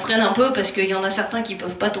 bah, ça freine un peu parce qu'il y en a certains qui ne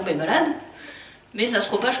peuvent pas tomber malades, mais ça se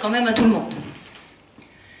propage quand même à tout le monde.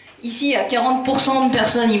 Ici, à 40% de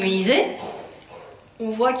personnes immunisées, on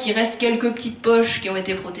voit qu'il reste quelques petites poches qui ont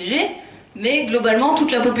été protégées, mais globalement,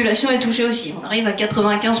 toute la population est touchée aussi. On arrive à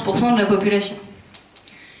 95% de la population.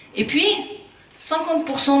 Et puis,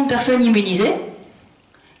 50% de personnes immunisées,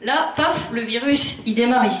 là, paf, le virus, il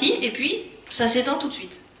démarre ici, et puis, ça s'éteint tout de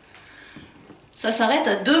suite. Ça s'arrête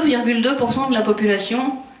à 2,2% de la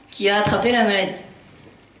population qui a attrapé la maladie.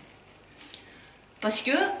 Parce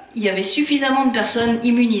qu'il y avait suffisamment de personnes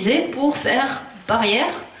immunisées pour faire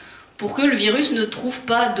barrière, pour que le virus ne trouve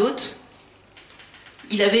pas d'hôte.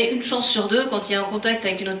 Il avait une chance sur deux, quand il y a un contact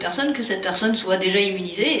avec une autre personne, que cette personne soit déjà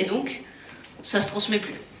immunisée, et donc, ça ne se transmet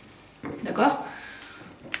plus. D'accord ?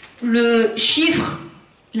 Le chiffre,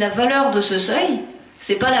 la valeur de ce seuil,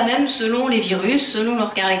 c'est pas la même selon les virus, selon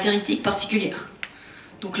leurs caractéristiques particulières.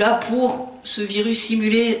 Donc là, pour ce virus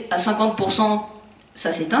simulé à 50%,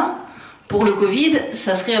 ça s'éteint. Pour le Covid,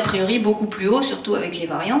 ça serait a priori beaucoup plus haut, surtout avec les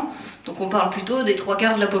variants. Donc on parle plutôt des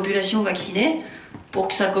 3/4 de la population vaccinée pour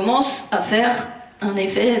que ça commence à faire un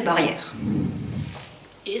effet barrière.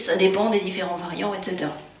 Et ça dépend des différents variants, etc.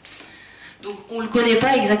 Donc on ne le connaît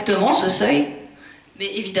pas exactement, ce seuil,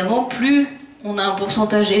 mais évidemment, plus on a un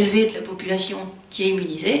pourcentage élevé de la population qui est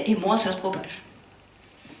immunisée, et moins ça se propage.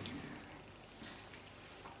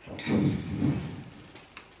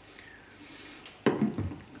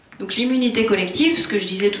 Donc l'immunité collective, ce que je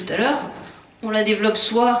disais tout à l'heure, on la développe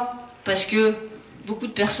soit parce que beaucoup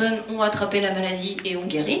de personnes ont attrapé la maladie et ont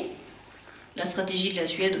guéri, la stratégie de la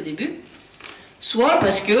Suède au début, soit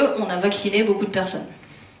parce qu'on a vacciné beaucoup de personnes.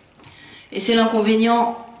 Et c'est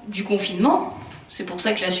l'inconvénient du confinement, c'est pour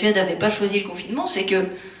ça que la Suède n'avait pas choisi le confinement, c'est que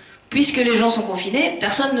puisque les gens sont confinés,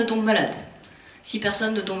 personne ne tombe malade. Si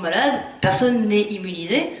personne ne tombe malade, personne n'est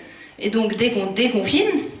immunisé, et donc dès qu'on déconfine,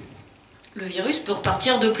 le virus peut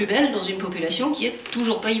repartir de plus belle dans une population qui est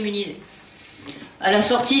toujours pas immunisée. À la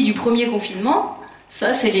sortie du premier confinement,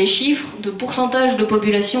 ça c'est les chiffres de pourcentage de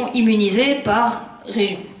population immunisée par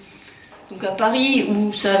région. Donc à Paris,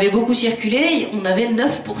 où ça avait beaucoup circulé, on avait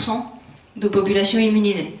 9% de population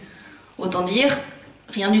immunisée. Autant dire,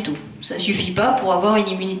 rien du tout. Ça suffit pas pour avoir une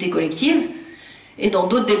immunité collective. Et dans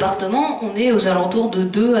d'autres départements, on est aux alentours de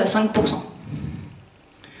 2 à 5%.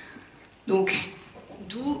 Donc,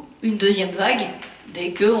 d'où une deuxième vague,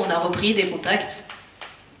 dès qu'on a repris des contacts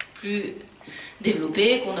plus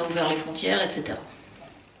développés, qu'on a ouvert les frontières, etc.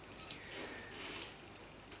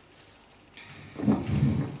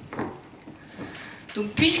 Donc,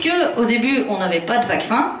 puisque au début, on n'avait pas de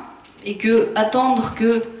vaccin, et que attendre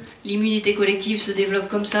que l'immunité collective se développe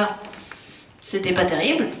comme ça, c'était pas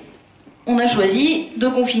terrible, on a choisi de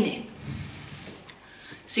confiner.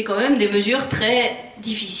 C'est quand même des mesures très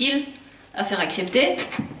difficiles à faire accepter,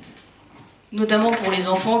 notamment pour les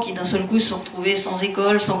enfants qui d'un seul coup se sont retrouvés sans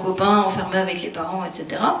école, sans copains, enfermés avec les parents,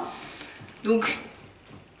 etc. Donc,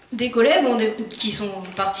 des collègues qui sont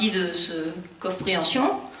partis de ce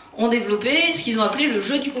CovPrehension ont développé ce qu'ils ont appelé le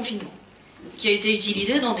jeu du confinement, qui a été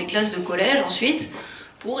utilisé dans des classes de collège ensuite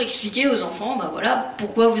pour expliquer aux enfants, ben voilà,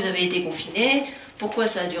 pourquoi vous avez été confinés, pourquoi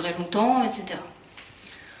ça a duré longtemps, etc.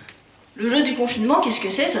 Le jeu du confinement, qu'est-ce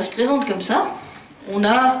que c'est? Ça se présente comme ça. On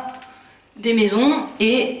a des maisons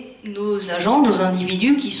et nos agents, nos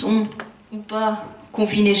individus qui sont ou pas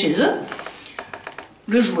confinés chez eux.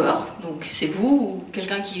 Le joueur, donc c'est vous ou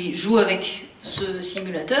quelqu'un qui joue avec ce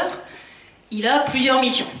simulateur, il a plusieurs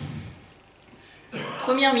missions.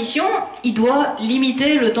 Première mission, il doit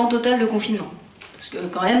limiter le temps total de confinement. Parce que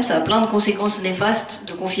quand même, ça a plein de conséquences néfastes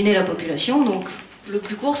de confiner la population, donc le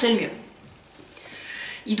plus court, c'est le mieux.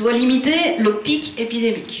 Il doit limiter le pic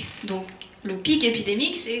épidémique. Donc le pic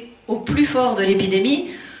épidémique, c'est au plus fort de l'épidémie,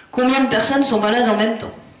 combien de personnes sont malades en même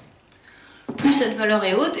temps. Plus cette valeur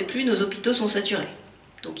est haute, et plus nos hôpitaux sont saturés.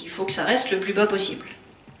 Donc il faut que ça reste le plus bas possible.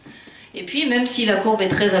 Et puis, même si la courbe est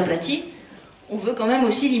très aplatie, on veut quand même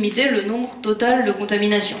aussi limiter le nombre total de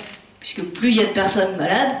contaminations. Puisque plus il y a de personnes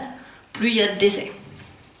malades, plus il y a de décès.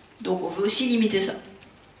 Donc on veut aussi limiter ça.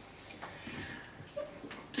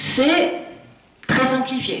 C'est très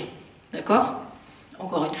simplifié, d'accord?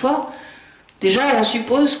 Encore une fois, déjà on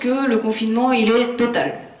suppose que le confinement il est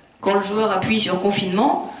total. Quand le joueur appuie sur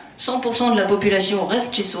confinement, 100% de la population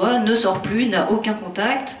reste chez soi, ne sort plus, n'a aucun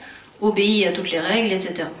contact, obéit à toutes les règles,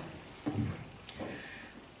 etc.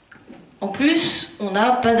 En plus, on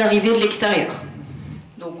n'a pas d'arrivée de l'extérieur.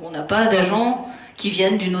 Donc on n'a pas d'agents qui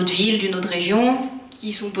viennent d'une autre ville, d'une autre région,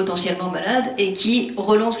 qui sont potentiellement malades et qui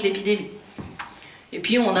relancent l'épidémie. Et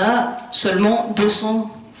puis on a seulement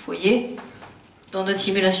 200 foyers dans notre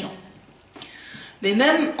simulation. Mais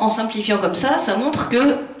même en simplifiant comme ça montre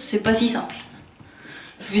que c'est pas si simple.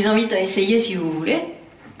 Je vous invite à essayer si vous voulez.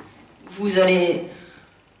 Vous allez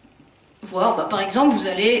voir, par exemple, vous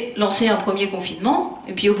allez lancer un premier confinement,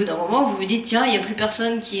 et puis au bout d'un moment, vous vous dites, tiens, il n'y a plus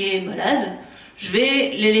personne qui est malade, je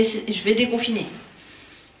vais déconfiner.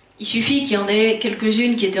 Il suffit qu'il y en ait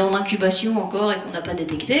quelques-unes qui étaient en incubation encore et qu'on n'a pas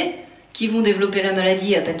détecté, qui vont développer la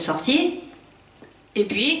maladie à peine sortie, et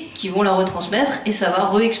puis qui vont la retransmettre, et ça va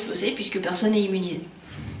re-exploser puisque personne n'est immunisé.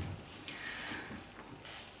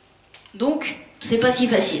 Donc, c'est pas si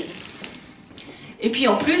facile. Et puis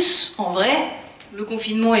en plus, en vrai, le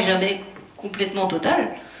confinement est jamais complètement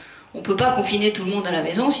total. On ne peut pas confiner tout le monde à la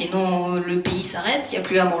maison, sinon le pays s'arrête, il n'y a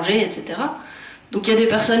plus à manger, etc. Donc il y a des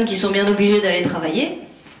personnes qui sont bien obligées d'aller travailler,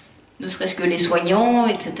 ne serait-ce que les soignants,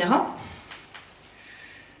 etc.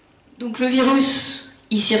 Donc le virus,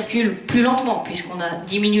 il circule plus lentement, puisqu'on a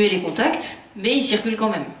diminué les contacts, mais il circule quand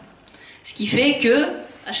même. Ce qui fait que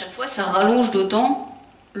à chaque fois, ça rallonge d'autant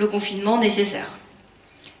le confinement nécessaire.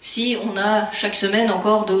 Si on a chaque semaine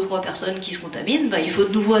encore 2 ou 3 personnes qui se contaminent, bah, il faut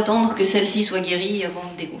de nouveau attendre que celles-ci soient guéries avant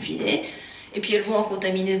de déconfiner, et puis elles vont en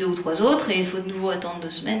contaminer 2 ou 3 autres, et il faut de nouveau attendre 2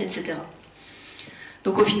 semaines, etc.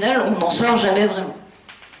 Donc au final, on n'en sort jamais vraiment.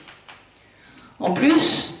 En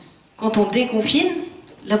plus, quand on déconfine,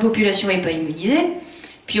 la population n'est pas immunisée,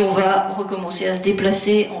 puis on va recommencer à se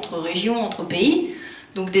déplacer entre régions, entre pays,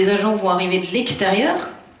 donc des agents vont arriver de l'extérieur,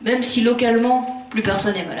 même si localement plus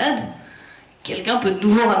personne n'est malade, quelqu'un peut de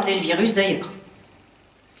nouveau ramener le virus d'ailleurs.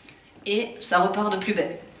 Et ça repart de plus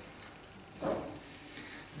belle.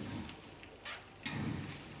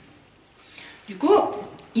 Du coup,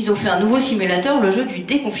 ils ont fait un nouveau simulateur, le jeu du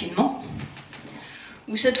déconfinement,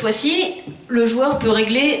 où cette fois-ci, le joueur peut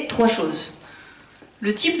régler 3 choses.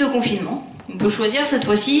 Le type de confinement, on peut choisir cette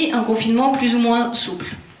fois-ci un confinement plus ou moins souple.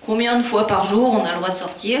 Combien de fois par jour on a le droit de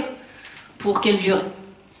sortir, pour quelle durée.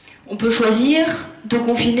 On peut choisir de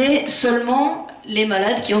confiner seulement les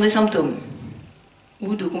malades qui ont des symptômes,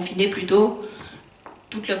 ou de confiner plutôt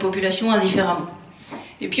toute la population indifféremment.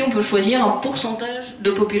 Et puis on peut choisir un pourcentage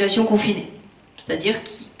de population confinée, c'est-à-dire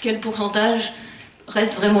quel pourcentage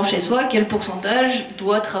reste vraiment chez soi, quel pourcentage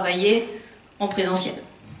doit travailler en présentiel.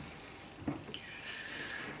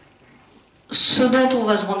 Ce dont on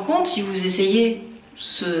va se rendre compte, si vous essayez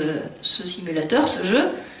ce simulateur, ce jeu,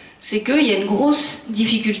 c'est qu'il y a une grosse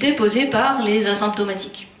difficulté posée par les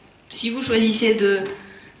asymptomatiques. Si vous choisissez de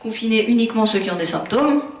confiner uniquement ceux qui ont des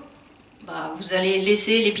symptômes, bah, vous allez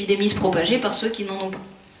laisser l'épidémie se propager par ceux qui n'en ont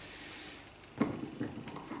pas.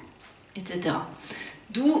 Etc.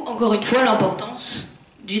 D'où, encore une fois, l'importance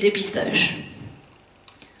du dépistage.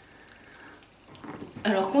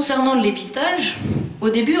 Alors, concernant le dépistage, au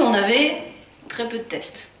début, on avait très peu de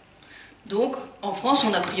tests. Donc, en France,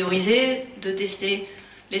 on a priorisé de tester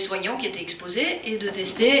les soignants qui étaient exposés et de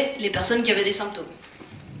tester les personnes qui avaient des symptômes.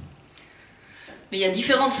 Mais il y a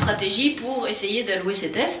différentes stratégies pour essayer d'allouer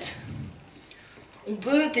ces tests. On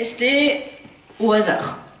peut tester au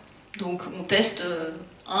hasard. Donc, on teste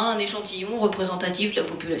un échantillon représentatif de la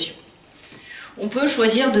population. On peut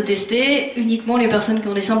choisir de tester uniquement les personnes qui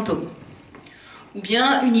ont des symptômes. Ou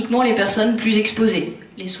bien uniquement les personnes plus exposées,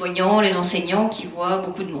 les soignants, les enseignants qui voient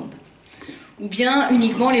beaucoup de monde. Ou bien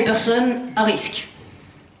uniquement les personnes à risque.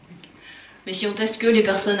 Mais si on teste que les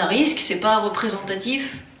personnes à risque, c'est pas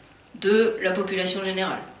représentatif de la population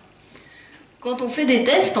générale. Quand on fait des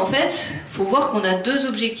tests, en fait, il faut voir qu'on a 2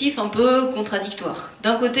 objectifs un peu contradictoires.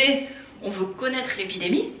 D'un côté, on veut connaître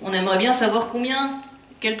l'épidémie, on aimerait bien savoir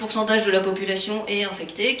quel pourcentage de la population est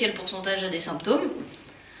infectée, quel pourcentage a des symptômes.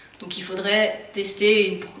 Donc il faudrait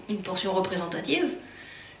tester une portion représentative.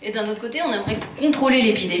 Et d'un autre côté, on aimerait contrôler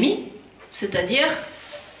l'épidémie, c'est-à-dire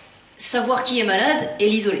savoir qui est malade et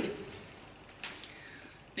l'isoler.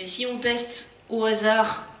 Mais si on teste au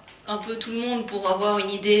hasard un peu tout le monde pour avoir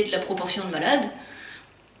une idée de la proportion de malades,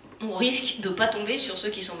 on risque de ne pas tomber sur ceux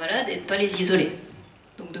qui sont malades et de ne pas les isoler.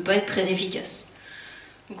 Donc de ne pas être très efficace.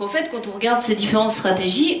 Donc en fait, quand on regarde ces différentes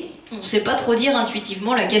stratégies, on ne sait pas trop dire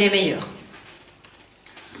intuitivement laquelle est meilleure.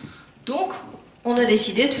 Donc, on a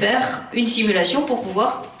décidé de faire une simulation pour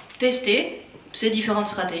pouvoir tester ces différentes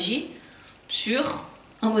stratégies sur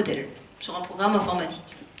un modèle, sur un programme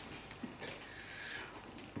informatique.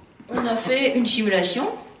 On a fait une simulation,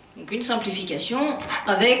 donc une simplification,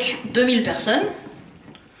 avec 2000 personnes.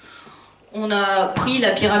 On a pris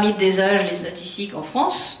la pyramide des âges, les statistiques en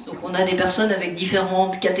France, donc on a des personnes avec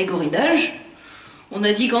différentes catégories d'âge. On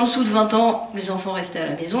a dit qu'en dessous de 20 ans, les enfants restaient à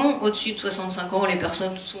la maison, au-dessus de 65 ans, les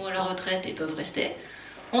personnes sont à la retraite et peuvent rester.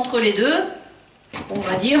 Entre les deux, on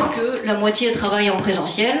va dire que la moitié travaille en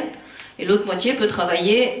présentiel et l'autre moitié peut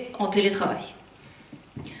travailler en télétravail.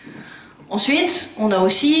 Ensuite, on a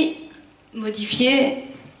aussi modifié,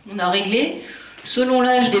 on a réglé, selon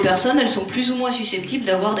l'âge des personnes, elles sont plus ou moins susceptibles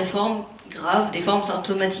d'avoir des formes graves, des formes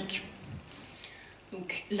symptomatiques.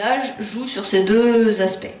 Donc l'âge joue sur ces 2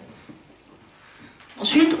 aspects.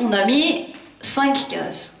 Ensuite, on a mis 5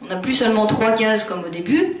 cases. On n'a plus seulement 3 cases comme au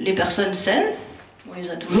début, les personnes saines, on les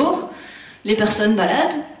a toujours, les personnes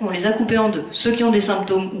malades, on les a coupées en 2, ceux qui ont des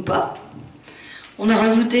symptômes ou pas. On a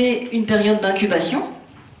rajouté une période d'incubation,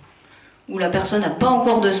 où la personne n'a pas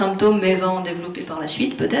encore de symptômes mais va en développer par la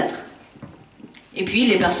suite peut-être. Et puis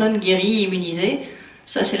les personnes guéries, immunisées,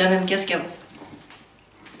 ça c'est la même case qu'avant.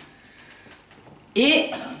 Et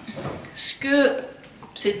ce que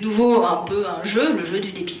c'est de nouveau un peu un jeu, le jeu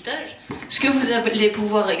du dépistage. Ce que vous allez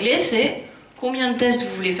pouvoir régler, c'est combien de tests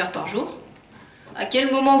vous voulez faire par jour, à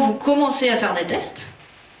quel moment vous commencez à faire des tests,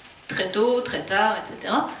 très tôt, très tard,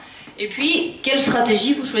 etc. Et puis, quelle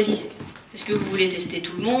stratégie vous choisissez. Est-ce que vous voulez tester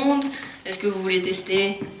tout le monde? Est-ce que vous voulez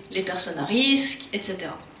tester les personnes à risque, etc.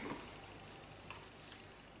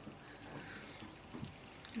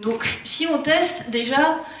 Donc, si on teste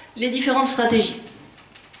déjà les différentes stratégies,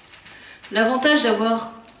 l'avantage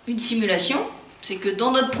d'avoir une simulation, c'est que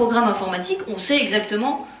dans notre programme informatique, on sait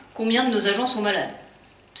exactement combien de nos agents sont malades.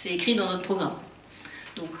 C'est écrit dans notre programme.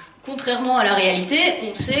 Donc, contrairement à la réalité,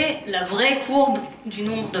 on sait la vraie courbe du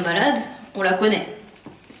nombre de malades, on la connaît.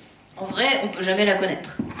 En vrai, on ne peut jamais la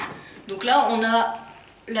connaître. Donc là, on a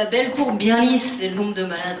la belle courbe bien lisse, c'est le nombre de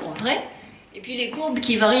malades en vrai. Et puis les courbes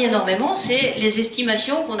qui varient énormément, c'est les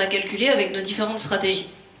estimations qu'on a calculées avec nos différentes stratégies.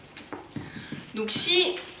 Donc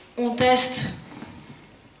si on teste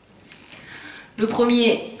le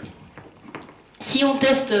premier, si on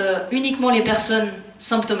teste uniquement les personnes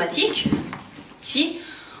symptomatiques, ici,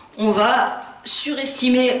 on va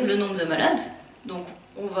surestimer le nombre de malades, donc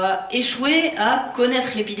on va échouer à connaître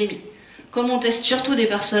l'épidémie. Comme on teste surtout des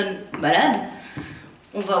personnes malades,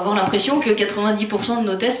 on va avoir l'impression que 90% de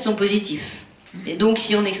nos tests sont positifs. Et donc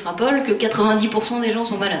si on extrapole, que 90% des gens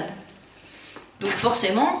sont malades. Donc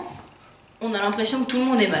forcément, on a l'impression que tout le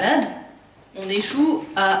monde est malade, on échoue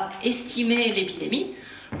à estimer l'épidémie.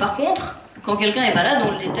 Par contre, quand quelqu'un est malade,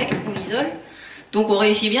 on le détecte, on l'isole. Donc on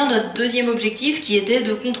réussit bien notre deuxième objectif qui était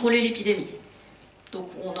de contrôler l'épidémie. Donc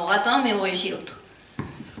on en rate un, mais on réussit l'autre.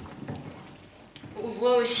 On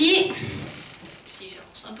voit aussi, si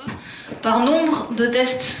j'avance un peu, par nombre de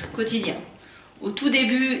tests quotidiens. Au tout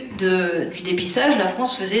début du dépistage, la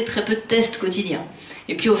France faisait très peu de tests quotidiens.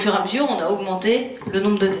 Et puis au fur et à mesure, on a augmenté le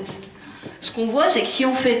nombre de tests. Ce qu'on voit, c'est que si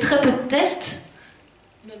on fait très peu de tests,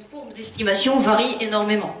 notre courbe d'estimation varie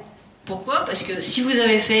énormément. Pourquoi? Parce que si vous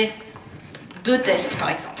avez fait 2 tests, par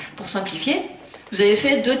exemple, pour simplifier, vous avez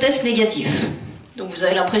fait 2 tests négatifs. Donc vous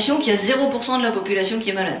avez l'impression qu'il y a 0% de la population qui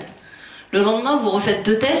est malade. Le lendemain, vous refaites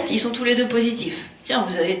 2 tests, ils sont tous les 2 positifs. Tiens,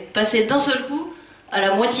 vous avez passé d'un seul coup à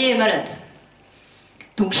la moitié est malade.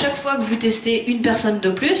 Donc chaque fois que vous testez une personne de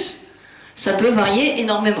plus, ça peut varier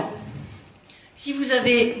énormément. Si vous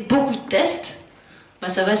avez beaucoup de tests, bah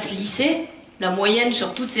ça va se lisser. La moyenne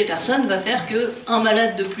sur toutes ces personnes va faire que un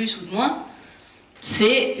malade de plus ou de moins,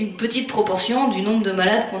 c'est une petite proportion du nombre de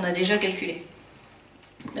malades qu'on a déjà calculé.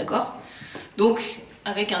 D'accord? Donc,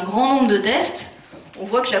 avec un grand nombre de tests, on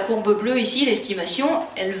voit que la courbe bleue ici, l'estimation,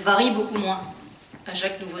 elle varie beaucoup moins à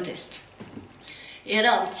chaque nouveau test. Et elle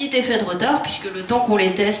a un petit effet de retard, puisque le temps qu'on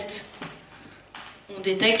les teste, on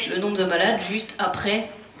détecte le nombre de malades juste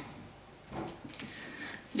après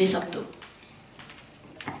les symptômes.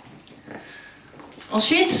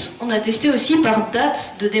 Ensuite, on a testé aussi par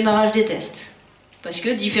date de démarrage des tests, parce que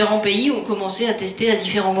différents pays ont commencé à tester à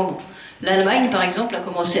différents moments. L'Allemagne, par exemple, a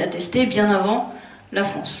commencé à tester bien avant la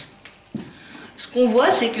France. Ce qu'on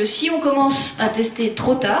voit, c'est que si on commence à tester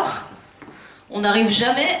trop tard, on n'arrive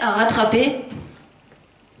jamais à rattraper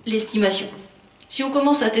l'estimation. Si on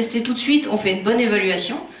commence à tester tout de suite, on fait une bonne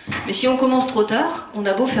évaluation, mais si on commence trop tard, on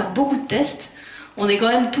a beau faire beaucoup de tests, on est quand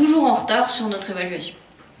même toujours en retard sur notre évaluation.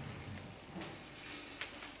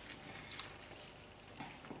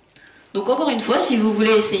 Donc encore une fois, si vous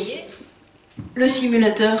voulez essayer, le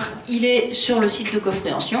simulateur, il est sur le site de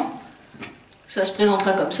CovPrehension. Ça se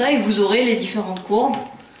présentera comme ça et vous aurez les différentes courbes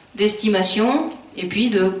d'estimation et puis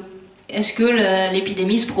de est-ce que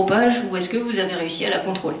l'épidémie se propage ou est-ce que vous avez réussi à la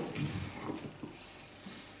contrôler.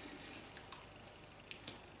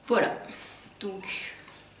 Voilà. Donc,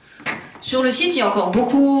 sur le site, il y a encore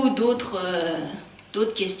beaucoup d'autres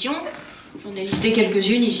questions. J'en ai listé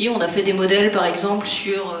quelques-unes ici. On a fait des modèles, par exemple,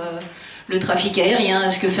 sur le trafic aérien.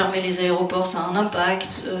 Est-ce que fermer les aéroports, ça a un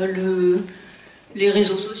impact, les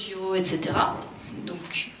réseaux sociaux, etc.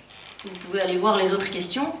 Donc, vous pouvez aller voir les autres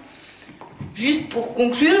questions. Juste pour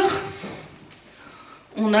conclure,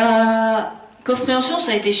 CovPrehension,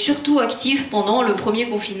 ça a été surtout actif pendant le premier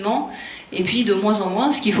confinement, et puis de moins en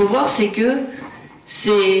moins. Ce qu'il faut voir, c'est que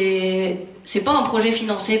c'est pas un projet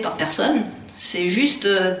financé par personne, c'est juste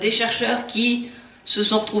des chercheurs qui se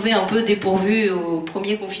sont retrouvés un peu dépourvus au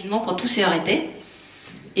premier confinement quand tout s'est arrêté.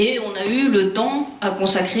 Et on a eu le temps à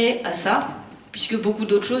consacrer à ça, puisque beaucoup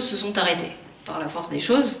d'autres choses se sont arrêtées, par la force des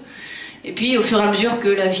choses. Et puis, au fur et à mesure que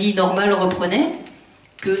la vie normale reprenait,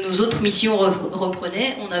 que nos autres missions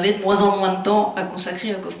reprenaient, on avait de moins en moins de temps à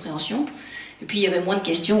consacrer à CovPrehension. Et puis, il y avait moins de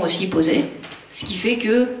questions aussi posées, ce qui fait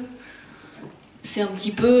que c'est un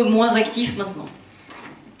petit peu moins actif maintenant.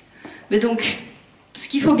 Mais donc, ce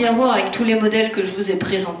qu'il faut bien voir avec tous les modèles que je vous ai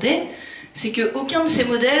présentés, c'est qu'aucun de ces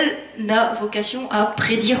modèles n'a vocation à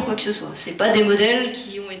prédire quoi que ce soit. Ce n'est pas des modèles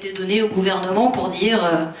qui ont été donnés au gouvernement pour dire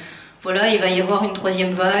voilà, il va y avoir une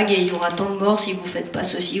 3e vague et il y aura tant de morts si vous ne faites pas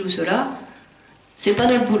ceci ou cela. C'est pas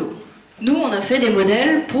notre boulot. Nous, on a fait des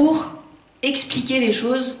modèles pour expliquer les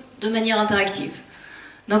choses de manière interactive.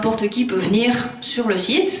 N'importe qui peut venir sur le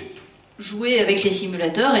site, jouer avec les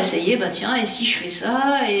simulateurs, essayer, bah tiens, et si je fais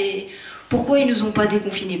ça, et pourquoi ils nous ont pas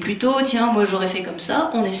déconfinés plus tôt, tiens, moi j'aurais fait comme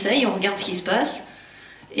ça, on essaye, on regarde ce qui se passe,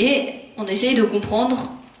 et on essaye de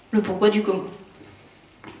comprendre le pourquoi du comment.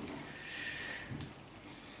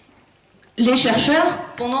 Les chercheurs,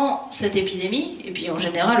 pendant cette épidémie, et puis en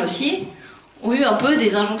général aussi, ont eu un peu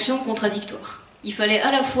des injonctions contradictoires. Il fallait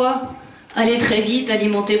à la fois aller très vite,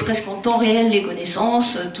 alimenter presque en temps réel les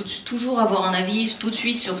connaissances, toujours avoir un avis tout de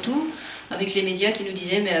suite sur tout, avec les médias qui nous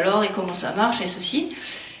disaient mais alors et comment ça marche et ceci.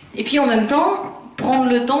 Et puis en même temps, prendre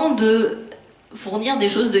le temps de fournir des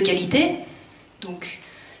choses de qualité, donc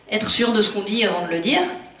être sûr de ce qu'on dit avant de le dire,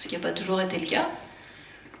 ce qui n'a pas toujours été le cas.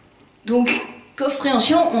 Donc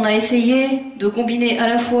CovPrehension, on a essayé de combiner à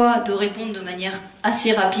la fois de répondre de manière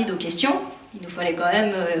assez rapide aux questions, il nous fallait quand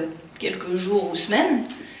même quelques jours ou semaines,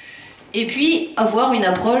 et puis avoir une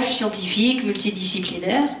approche scientifique,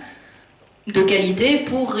 multidisciplinaire, de qualité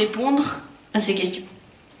pour répondre à ces questions.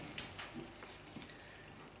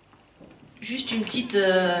 Juste une petite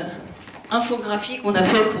infographie qu'on a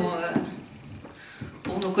fait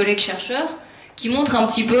pour nos collègues chercheurs, qui montre un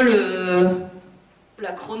petit peu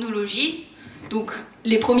la chronologie. Donc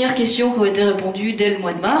les premières questions qui ont été répondues dès le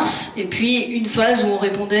mois de mars, et puis une phase où on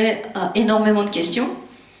répondait à énormément de questions.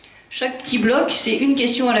 Chaque petit bloc, c'est une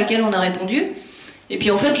question à laquelle on a répondu. Et puis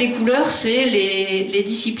en fait, les couleurs, c'est les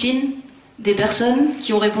disciplines des personnes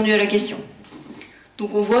qui ont répondu à la question.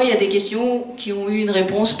 Donc on voit, il y a des questions qui ont eu une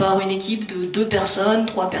réponse par une équipe de 2 personnes,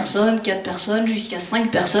 3 personnes, 4 personnes, jusqu'à 5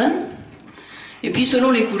 personnes. Et puis selon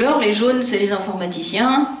les couleurs, les jaunes, c'est les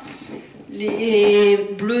informaticiens, les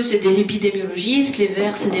bleus, c'est des épidémiologistes, les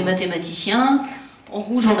verts, c'est des mathématiciens, en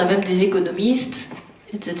rouge, on a même des économistes,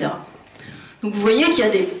 etc. Donc vous voyez qu'il y a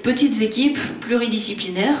des petites équipes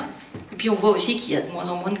pluridisciplinaires, et puis on voit aussi qu'il y a de moins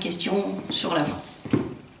en moins de questions sur la fin.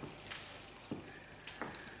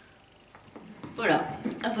 Voilà,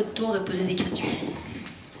 à votre tour de poser des questions.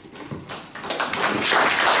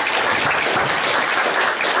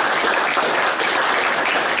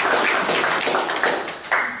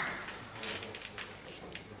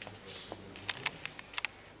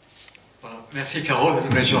 Merci Carole,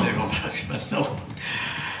 j'en ai mon place maintenant.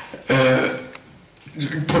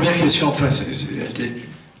 Une première question, enfin,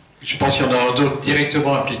 je pense qu'il y en a d'autres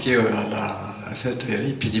directement appliquées à cette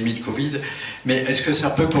épidémie de Covid, mais est-ce que ça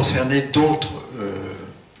peut concerner d'autres,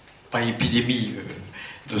 pas épidémies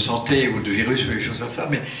de santé ou de virus ou des choses comme ça,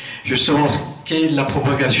 mais justement ce qu'est la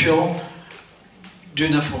propagation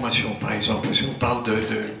d'une information, par exemple. Si on parle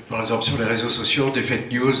par exemple sur les réseaux sociaux, des fake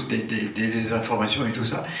news, des informations et tout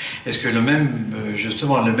ça, est-ce que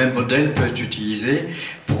justement le même modèle peut être utilisé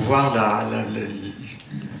pour voir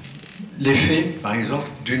l'effet, par exemple,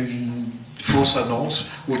 d'une fausse annonce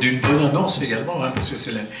ou d'une bonne annonce également, hein, parce que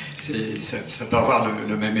ça peut avoir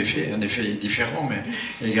le même effet, un effet différent, mais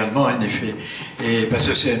également un effet. Et parce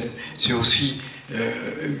que c'est aussi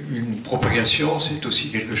une propagation, c'est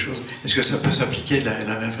aussi quelque chose. Est-ce que ça peut s'appliquer de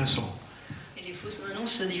la même façon? Et les fausses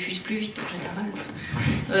annonces se diffusent plus vite en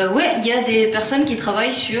général. Ouais, il y a des personnes qui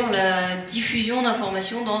travaillent sur la diffusion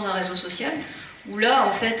d'informations dans un réseau social, où là,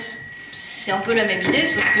 en fait, c'est un peu la même idée,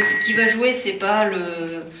 sauf que ce qui va jouer, c'est pas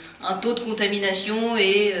un taux de contamination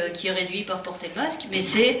qui est réduit par porter le masque, mais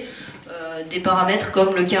c'est des paramètres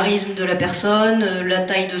comme le charisme de la personne, la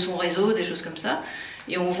taille de son réseau, des choses comme ça.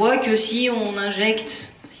 Et on voit que si on injecte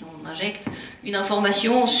une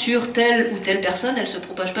information sur telle ou telle personne, elle ne se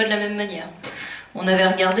propage pas de la même manière. On avait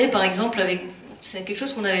regardé, par exemple, c'est quelque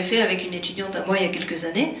chose qu'on avait fait avec une étudiante à moi il y a quelques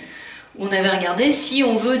années, où on avait regardé si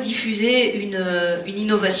on veut diffuser une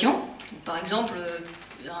innovation, par exemple,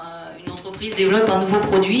 une entreprise développe un nouveau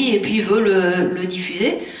produit et puis veut le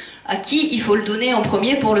diffuser, à qui il faut le donner en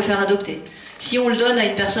premier pour le faire adopter. Si on le donne à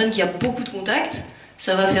une personne qui a beaucoup de contacts,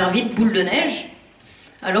 ça va faire vite boule de neige,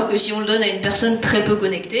 alors que si on le donne à une personne très peu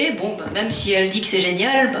connectée, bon, bah, même si elle dit que c'est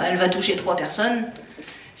génial, bah, elle va toucher 3 personnes.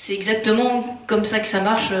 C'est exactement comme ça que ça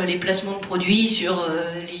marche, les placements de produits sur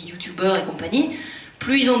les youtubeurs et compagnie.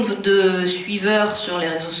 Plus ils ont de suiveurs sur les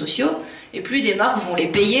réseaux sociaux, et plus des marques vont les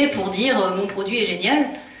payer pour dire mon produit est génial,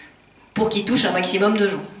 pour qu'il touche un maximum de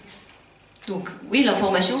gens. Donc oui,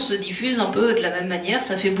 l'information se diffuse un peu de la même manière,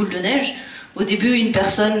 ça fait boule de neige. Au début, une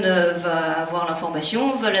personne va avoir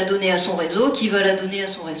l'information, va la donner à son réseau, qui va la donner à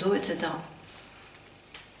son réseau, etc.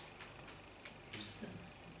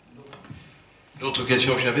 L'autre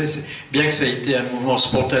question que j'avais, c'est, bien que ça ait été un mouvement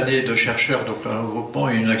spontané de chercheurs, donc un regroupement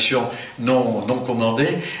et une action non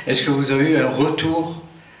commandée, est-ce que vous avez eu un retour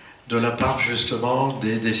de la part justement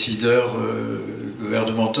des décideurs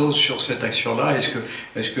gouvernementaux sur cette action-là?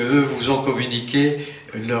 Est-ce que eux vous ont communiqué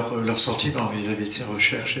leur sentiment vis-à-vis de ces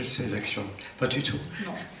recherches et de ces actions? Pas du tout.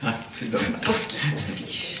 Non. Ah, c'est dommage. Pour ce qui s'en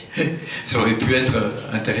fiche. Ça aurait pu être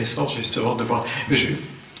intéressant justement de voir.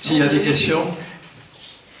 S'il y a des questions.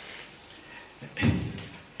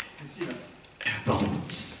 Pardon.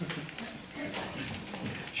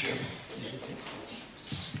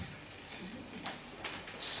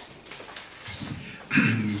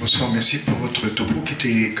 Bonsoir, merci pour votre topo qui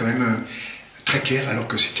était quand même très clair, alors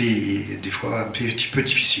que c'était des fois un petit peu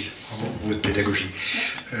difficile, pour votre pédagogie.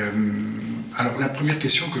 Alors la première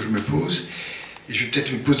question que je me pose, et je vais peut-être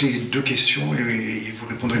vous poser deux questions et vous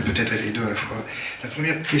répondrez peut-être les deux à la fois. La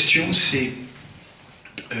première question, c'est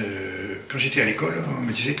quand j'étais à l'école, on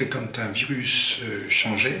me disait que quand un virus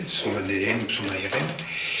changeait, son ADN ou son ARN,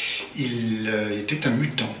 il était un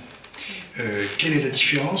mutant. Quelle est la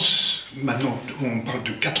différence? Maintenant, on parle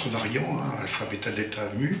de 4 variants, hein, alpha, bêta, delta,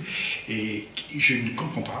 mu, et je ne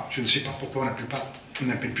comprends pas, je ne sais pas pourquoi on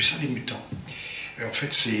n'appelle plus ça des mutants. En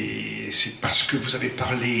fait, c'est parce que vous avez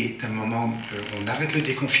parlé d'un moment, on arrête le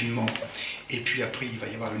déconfinement, et puis après, il va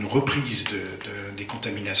y avoir une reprise des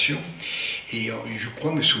contaminations. Et je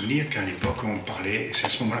crois me souvenir qu'à l'époque, on parlait, c'est à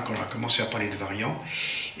ce moment-là qu'on a commencé à parler de variants,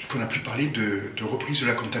 et qu'on a pu parler de reprise de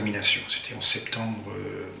la contamination. C'était en septembre,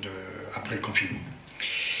 après le confinement.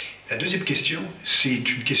 La deuxième question, c'est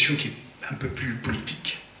une question qui est un peu plus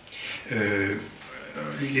politique.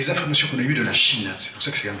 Les informations qu'on a eues de la Chine, c'est pour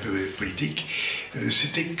ça que c'est un peu politique,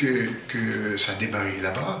 c'était que ça a démarré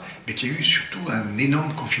là-bas, mais qu'il y a eu surtout un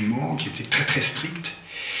énorme confinement qui était très très strict.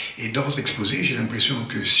 Et dans votre exposé, j'ai l'impression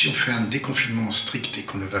que si on fait un déconfinement strict et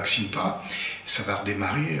qu'on ne vaccine pas, ça va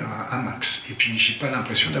redémarrer à un max. Et puis, j'ai pas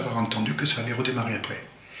l'impression d'avoir entendu que ça allait redémarrer après.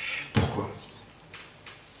 Pourquoi ?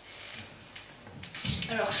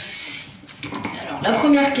 Alors, la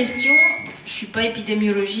première question, je ne suis pas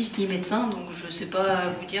épidémiologiste ni médecin, donc je ne sais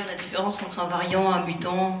pas vous dire la différence entre un variant et un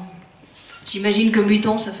mutant. J'imagine que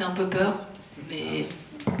mutant, ça fait un peu peur, mais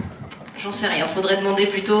j'en sais rien. Il faudrait demander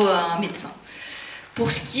plutôt à un médecin.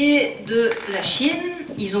 Pour ce qui est de la Chine,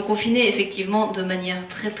 ils ont confiné effectivement de manière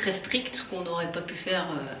très très stricte, ce qu'on n'aurait pas pu faire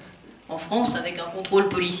en France, avec un contrôle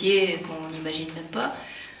policier qu'on n'imagine même pas,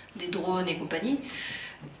 des drones et compagnie.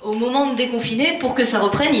 Au moment de déconfiner, pour que ça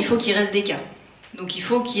reprenne, il faut qu'il reste des cas. Donc il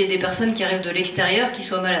faut qu'il y ait des personnes qui arrivent de l'extérieur qui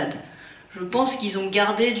soient malades. Je pense qu'ils ont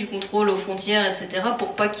gardé du contrôle aux frontières, etc.,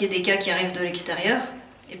 pour pas qu'il y ait des cas qui arrivent de l'extérieur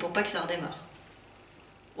et pour pas que ça redémarre.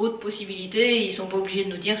 Autre possibilité, ils sont pas obligés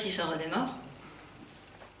de nous dire si ça redémarre.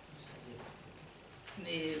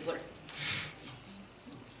 Mais voilà.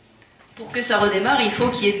 Pour que ça redémarre, il faut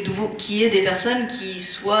qu'il y ait des personnes qui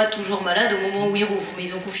soient toujours malades au moment où ils rouvrent. Mais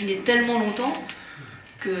ils ont confiné tellement longtemps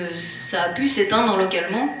que ça a pu s'éteindre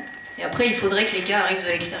localement. Et après, il faudrait que les cas arrivent de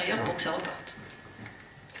l'extérieur pour que ça reparte.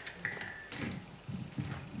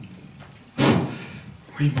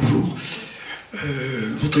 Oui, bonjour.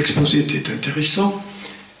 Votre exposé était intéressant,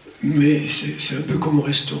 mais c'est un peu comme au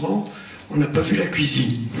restaurant, on n'a pas vu la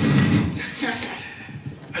cuisine.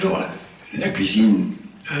 Alors, la cuisine,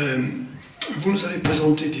 vous nous avez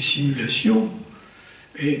présenté des simulations,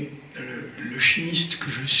 et le chimiste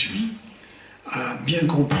que je suis a bien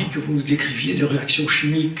compris que vous nous décriviez des réactions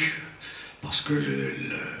chimiques, parce que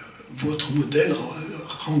votre modèle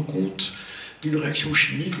rend compte d'une réaction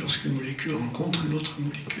chimique lorsqu'une molécule rencontre une autre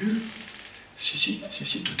molécule. Si,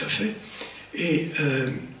 tout à fait. Et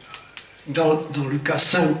dans le cas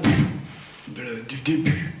simple du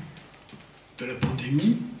début de la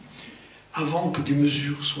pandémie, avant que des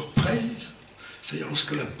mesures soient prises, c'est-à-dire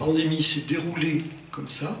lorsque la pandémie s'est déroulée comme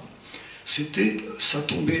ça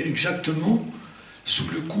tombait exactement sous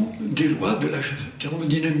le coup des lois de la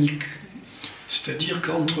thermodynamique. C'est-à-dire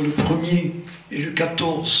qu'entre le 1er et le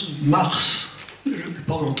 14 mars,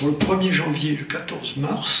 entre le 1er janvier et le 14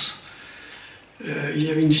 mars, il y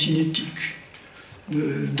avait une cinétique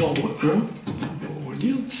d'ordre 1, pour vous le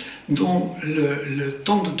dire, dont le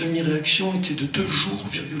temps de demi-réaction était de 2 jours,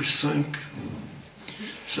 5.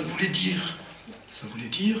 Ça voulait dire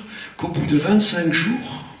qu'au bout de 25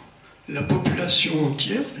 jours, la population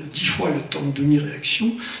entière, c'est-à-dire 10 fois le temps de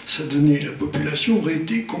demi-réaction, ça donnait, la population aurait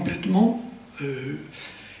été complètement...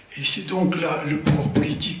 et c'est donc là le pouvoir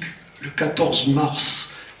politique, le 14 mars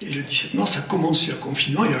et le 17 mars, a commencé un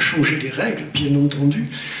confinement et a changé les règles, bien entendu,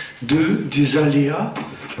 des aléas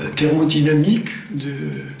thermodynamiques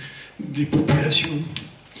des populations.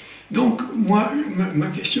 Donc, moi, ma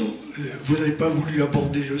question, vous n'avez pas voulu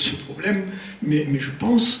aborder ce problème, mais je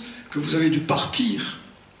pense que vous avez dû partir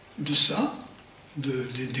de ça,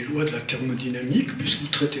 des lois de la thermodynamique, puisque vous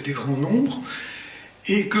traitez des grands nombres,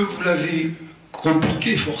 et que vous l'avez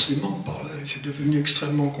compliqué forcément c'est devenu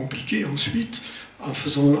extrêmement compliqué ensuite, en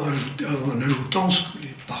ajoutant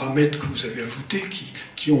les paramètres que vous avez ajoutés,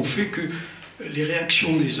 qui ont fait que les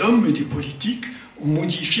réactions des hommes et des politiques ont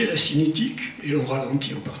modifié la cinétique, et l'ont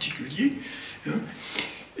ralenti en particulier. Hein.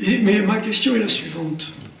 Mais ma question est la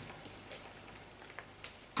suivante.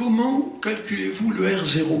 Comment calculez-vous le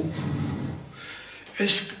R0?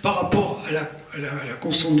 Est-ce que par rapport à la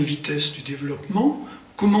constante de vitesse du développement,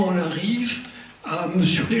 comment on arrive à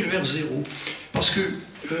mesurer le R0? Parce que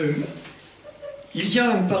il y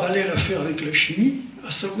a un parallèle à faire avec la chimie,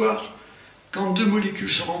 à savoir quand deux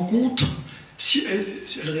molécules se rencontrent, si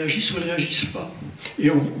elles réagissent ou elles ne réagissent pas. Et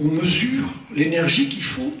on mesure l'énergie qu'il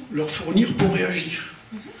faut leur fournir pour réagir.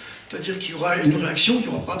 C'est-à-dire qu'il y aura une réaction, il n'y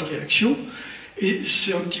aura pas de réaction. Et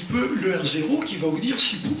c'est un petit peu le R0 qui va vous dire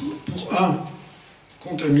si pour un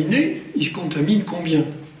contaminé, il contamine combien?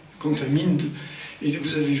 Et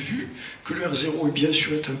vous avez vu que le R0 est bien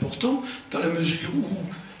sûr important dans la mesure où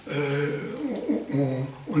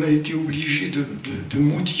on a été obligé de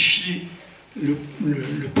modifier le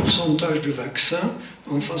pourcentage de vaccins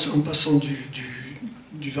en passant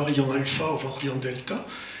du variant alpha au variant delta,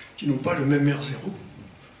 qui n'ont pas le même R0.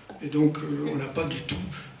 Et donc on n'a pas du tout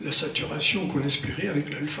la saturation qu'on espérait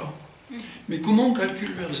avec l'alpha. Mais comment on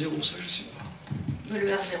calcule le R0? Ça, je ne sais pas. Le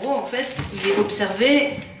R0, en fait, il est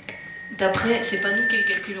observé d'après, c'est pas nous qui le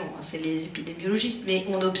calculons, hein, c'est les épidémiologistes, mais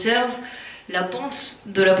on observe la pente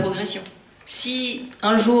de la progression. Si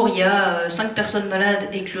un jour il y a 5 personnes malades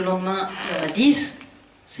et que le lendemain il y en a 10,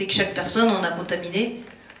 c'est que chaque personne en a contaminé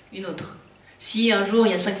une autre. Si un jour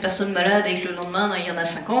il y a 5 personnes malades et que le lendemain il y en a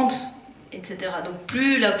 50, etc. Donc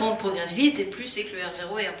plus la pente progresse vite et plus c'est que le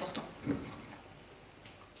R0 est important.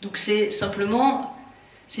 Donc c'est simplement,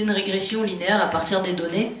 c'est une régression linéaire à partir des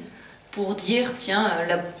données pour dire, tiens,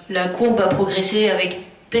 la courbe a progressé avec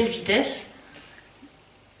telle vitesse.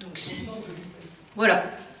 Donc voilà,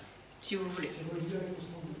 si vous voulez.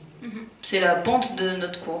 C'est la pente de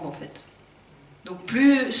notre courbe en fait. Donc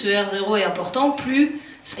plus ce R0 est important, plus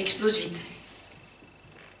ça explose vite.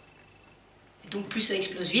 Donc plus ça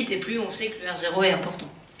explose vite et plus on sait que le R0 est important.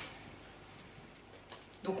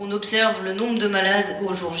 Donc on observe le nombre de malades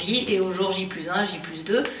au jour J et au jour J plus 1, J plus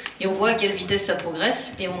 2 et on voit à quelle vitesse ça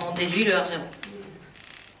progresse et on en déduit le R0.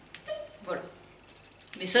 Voilà.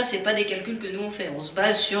 Mais ça, c'est pas des calculs que nous on fait. On se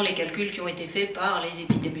base sur les calculs qui ont été faits par les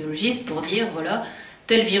épidémiologistes pour dire, voilà,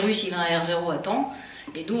 tel virus il a un R0 à temps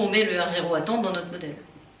et nous on met le R0 à temps dans notre modèle.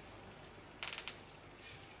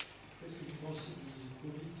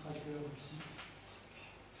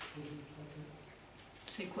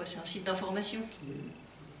 C'est quoi? C'est un site d'information?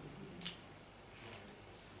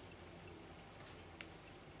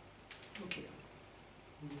 Ok.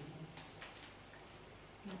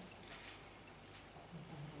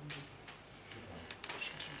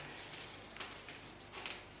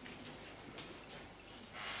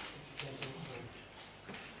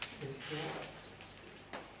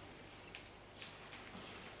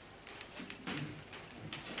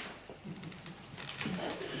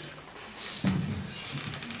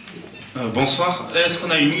 Bonsoir. Est-ce qu'on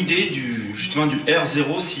a une idée justement du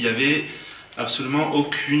R0 s'il y avait absolument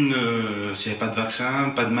aucune, s'il n'y avait pas de vaccin,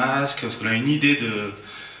 pas de masque? Est-ce qu'on a une idée de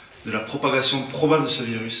la propagation probable de ce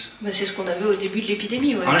virus? Bah, c'est ce qu'on avait au début de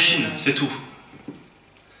l'épidémie. Ouais. En Chine, c'est tout.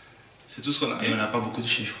 C'est tout ce qu'on a. Et on n'a pas beaucoup de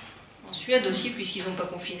chiffres. En Suède aussi, puisqu'ils n'ont pas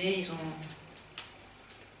confiné, ils ont...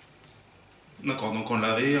 D'accord, donc on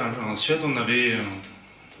l'avait, en Suède on avait...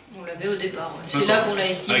 On l'avait au départ, ouais. C'est là qu'on l'a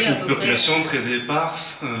estimé à peu près. Avec une population très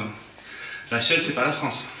éparse. La Suède, c'est pas la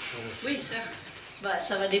France. Oui, certes. Bah,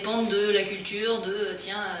 ça va dépendre de la culture,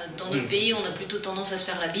 tiens, dans notre pays, on a plutôt tendance à se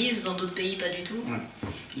faire la bise, dans d'autres pays, pas du tout. Ouais.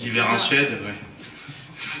 L'hiver en Suède, ouais.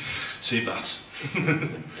 C'est éparse.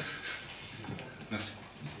 Merci.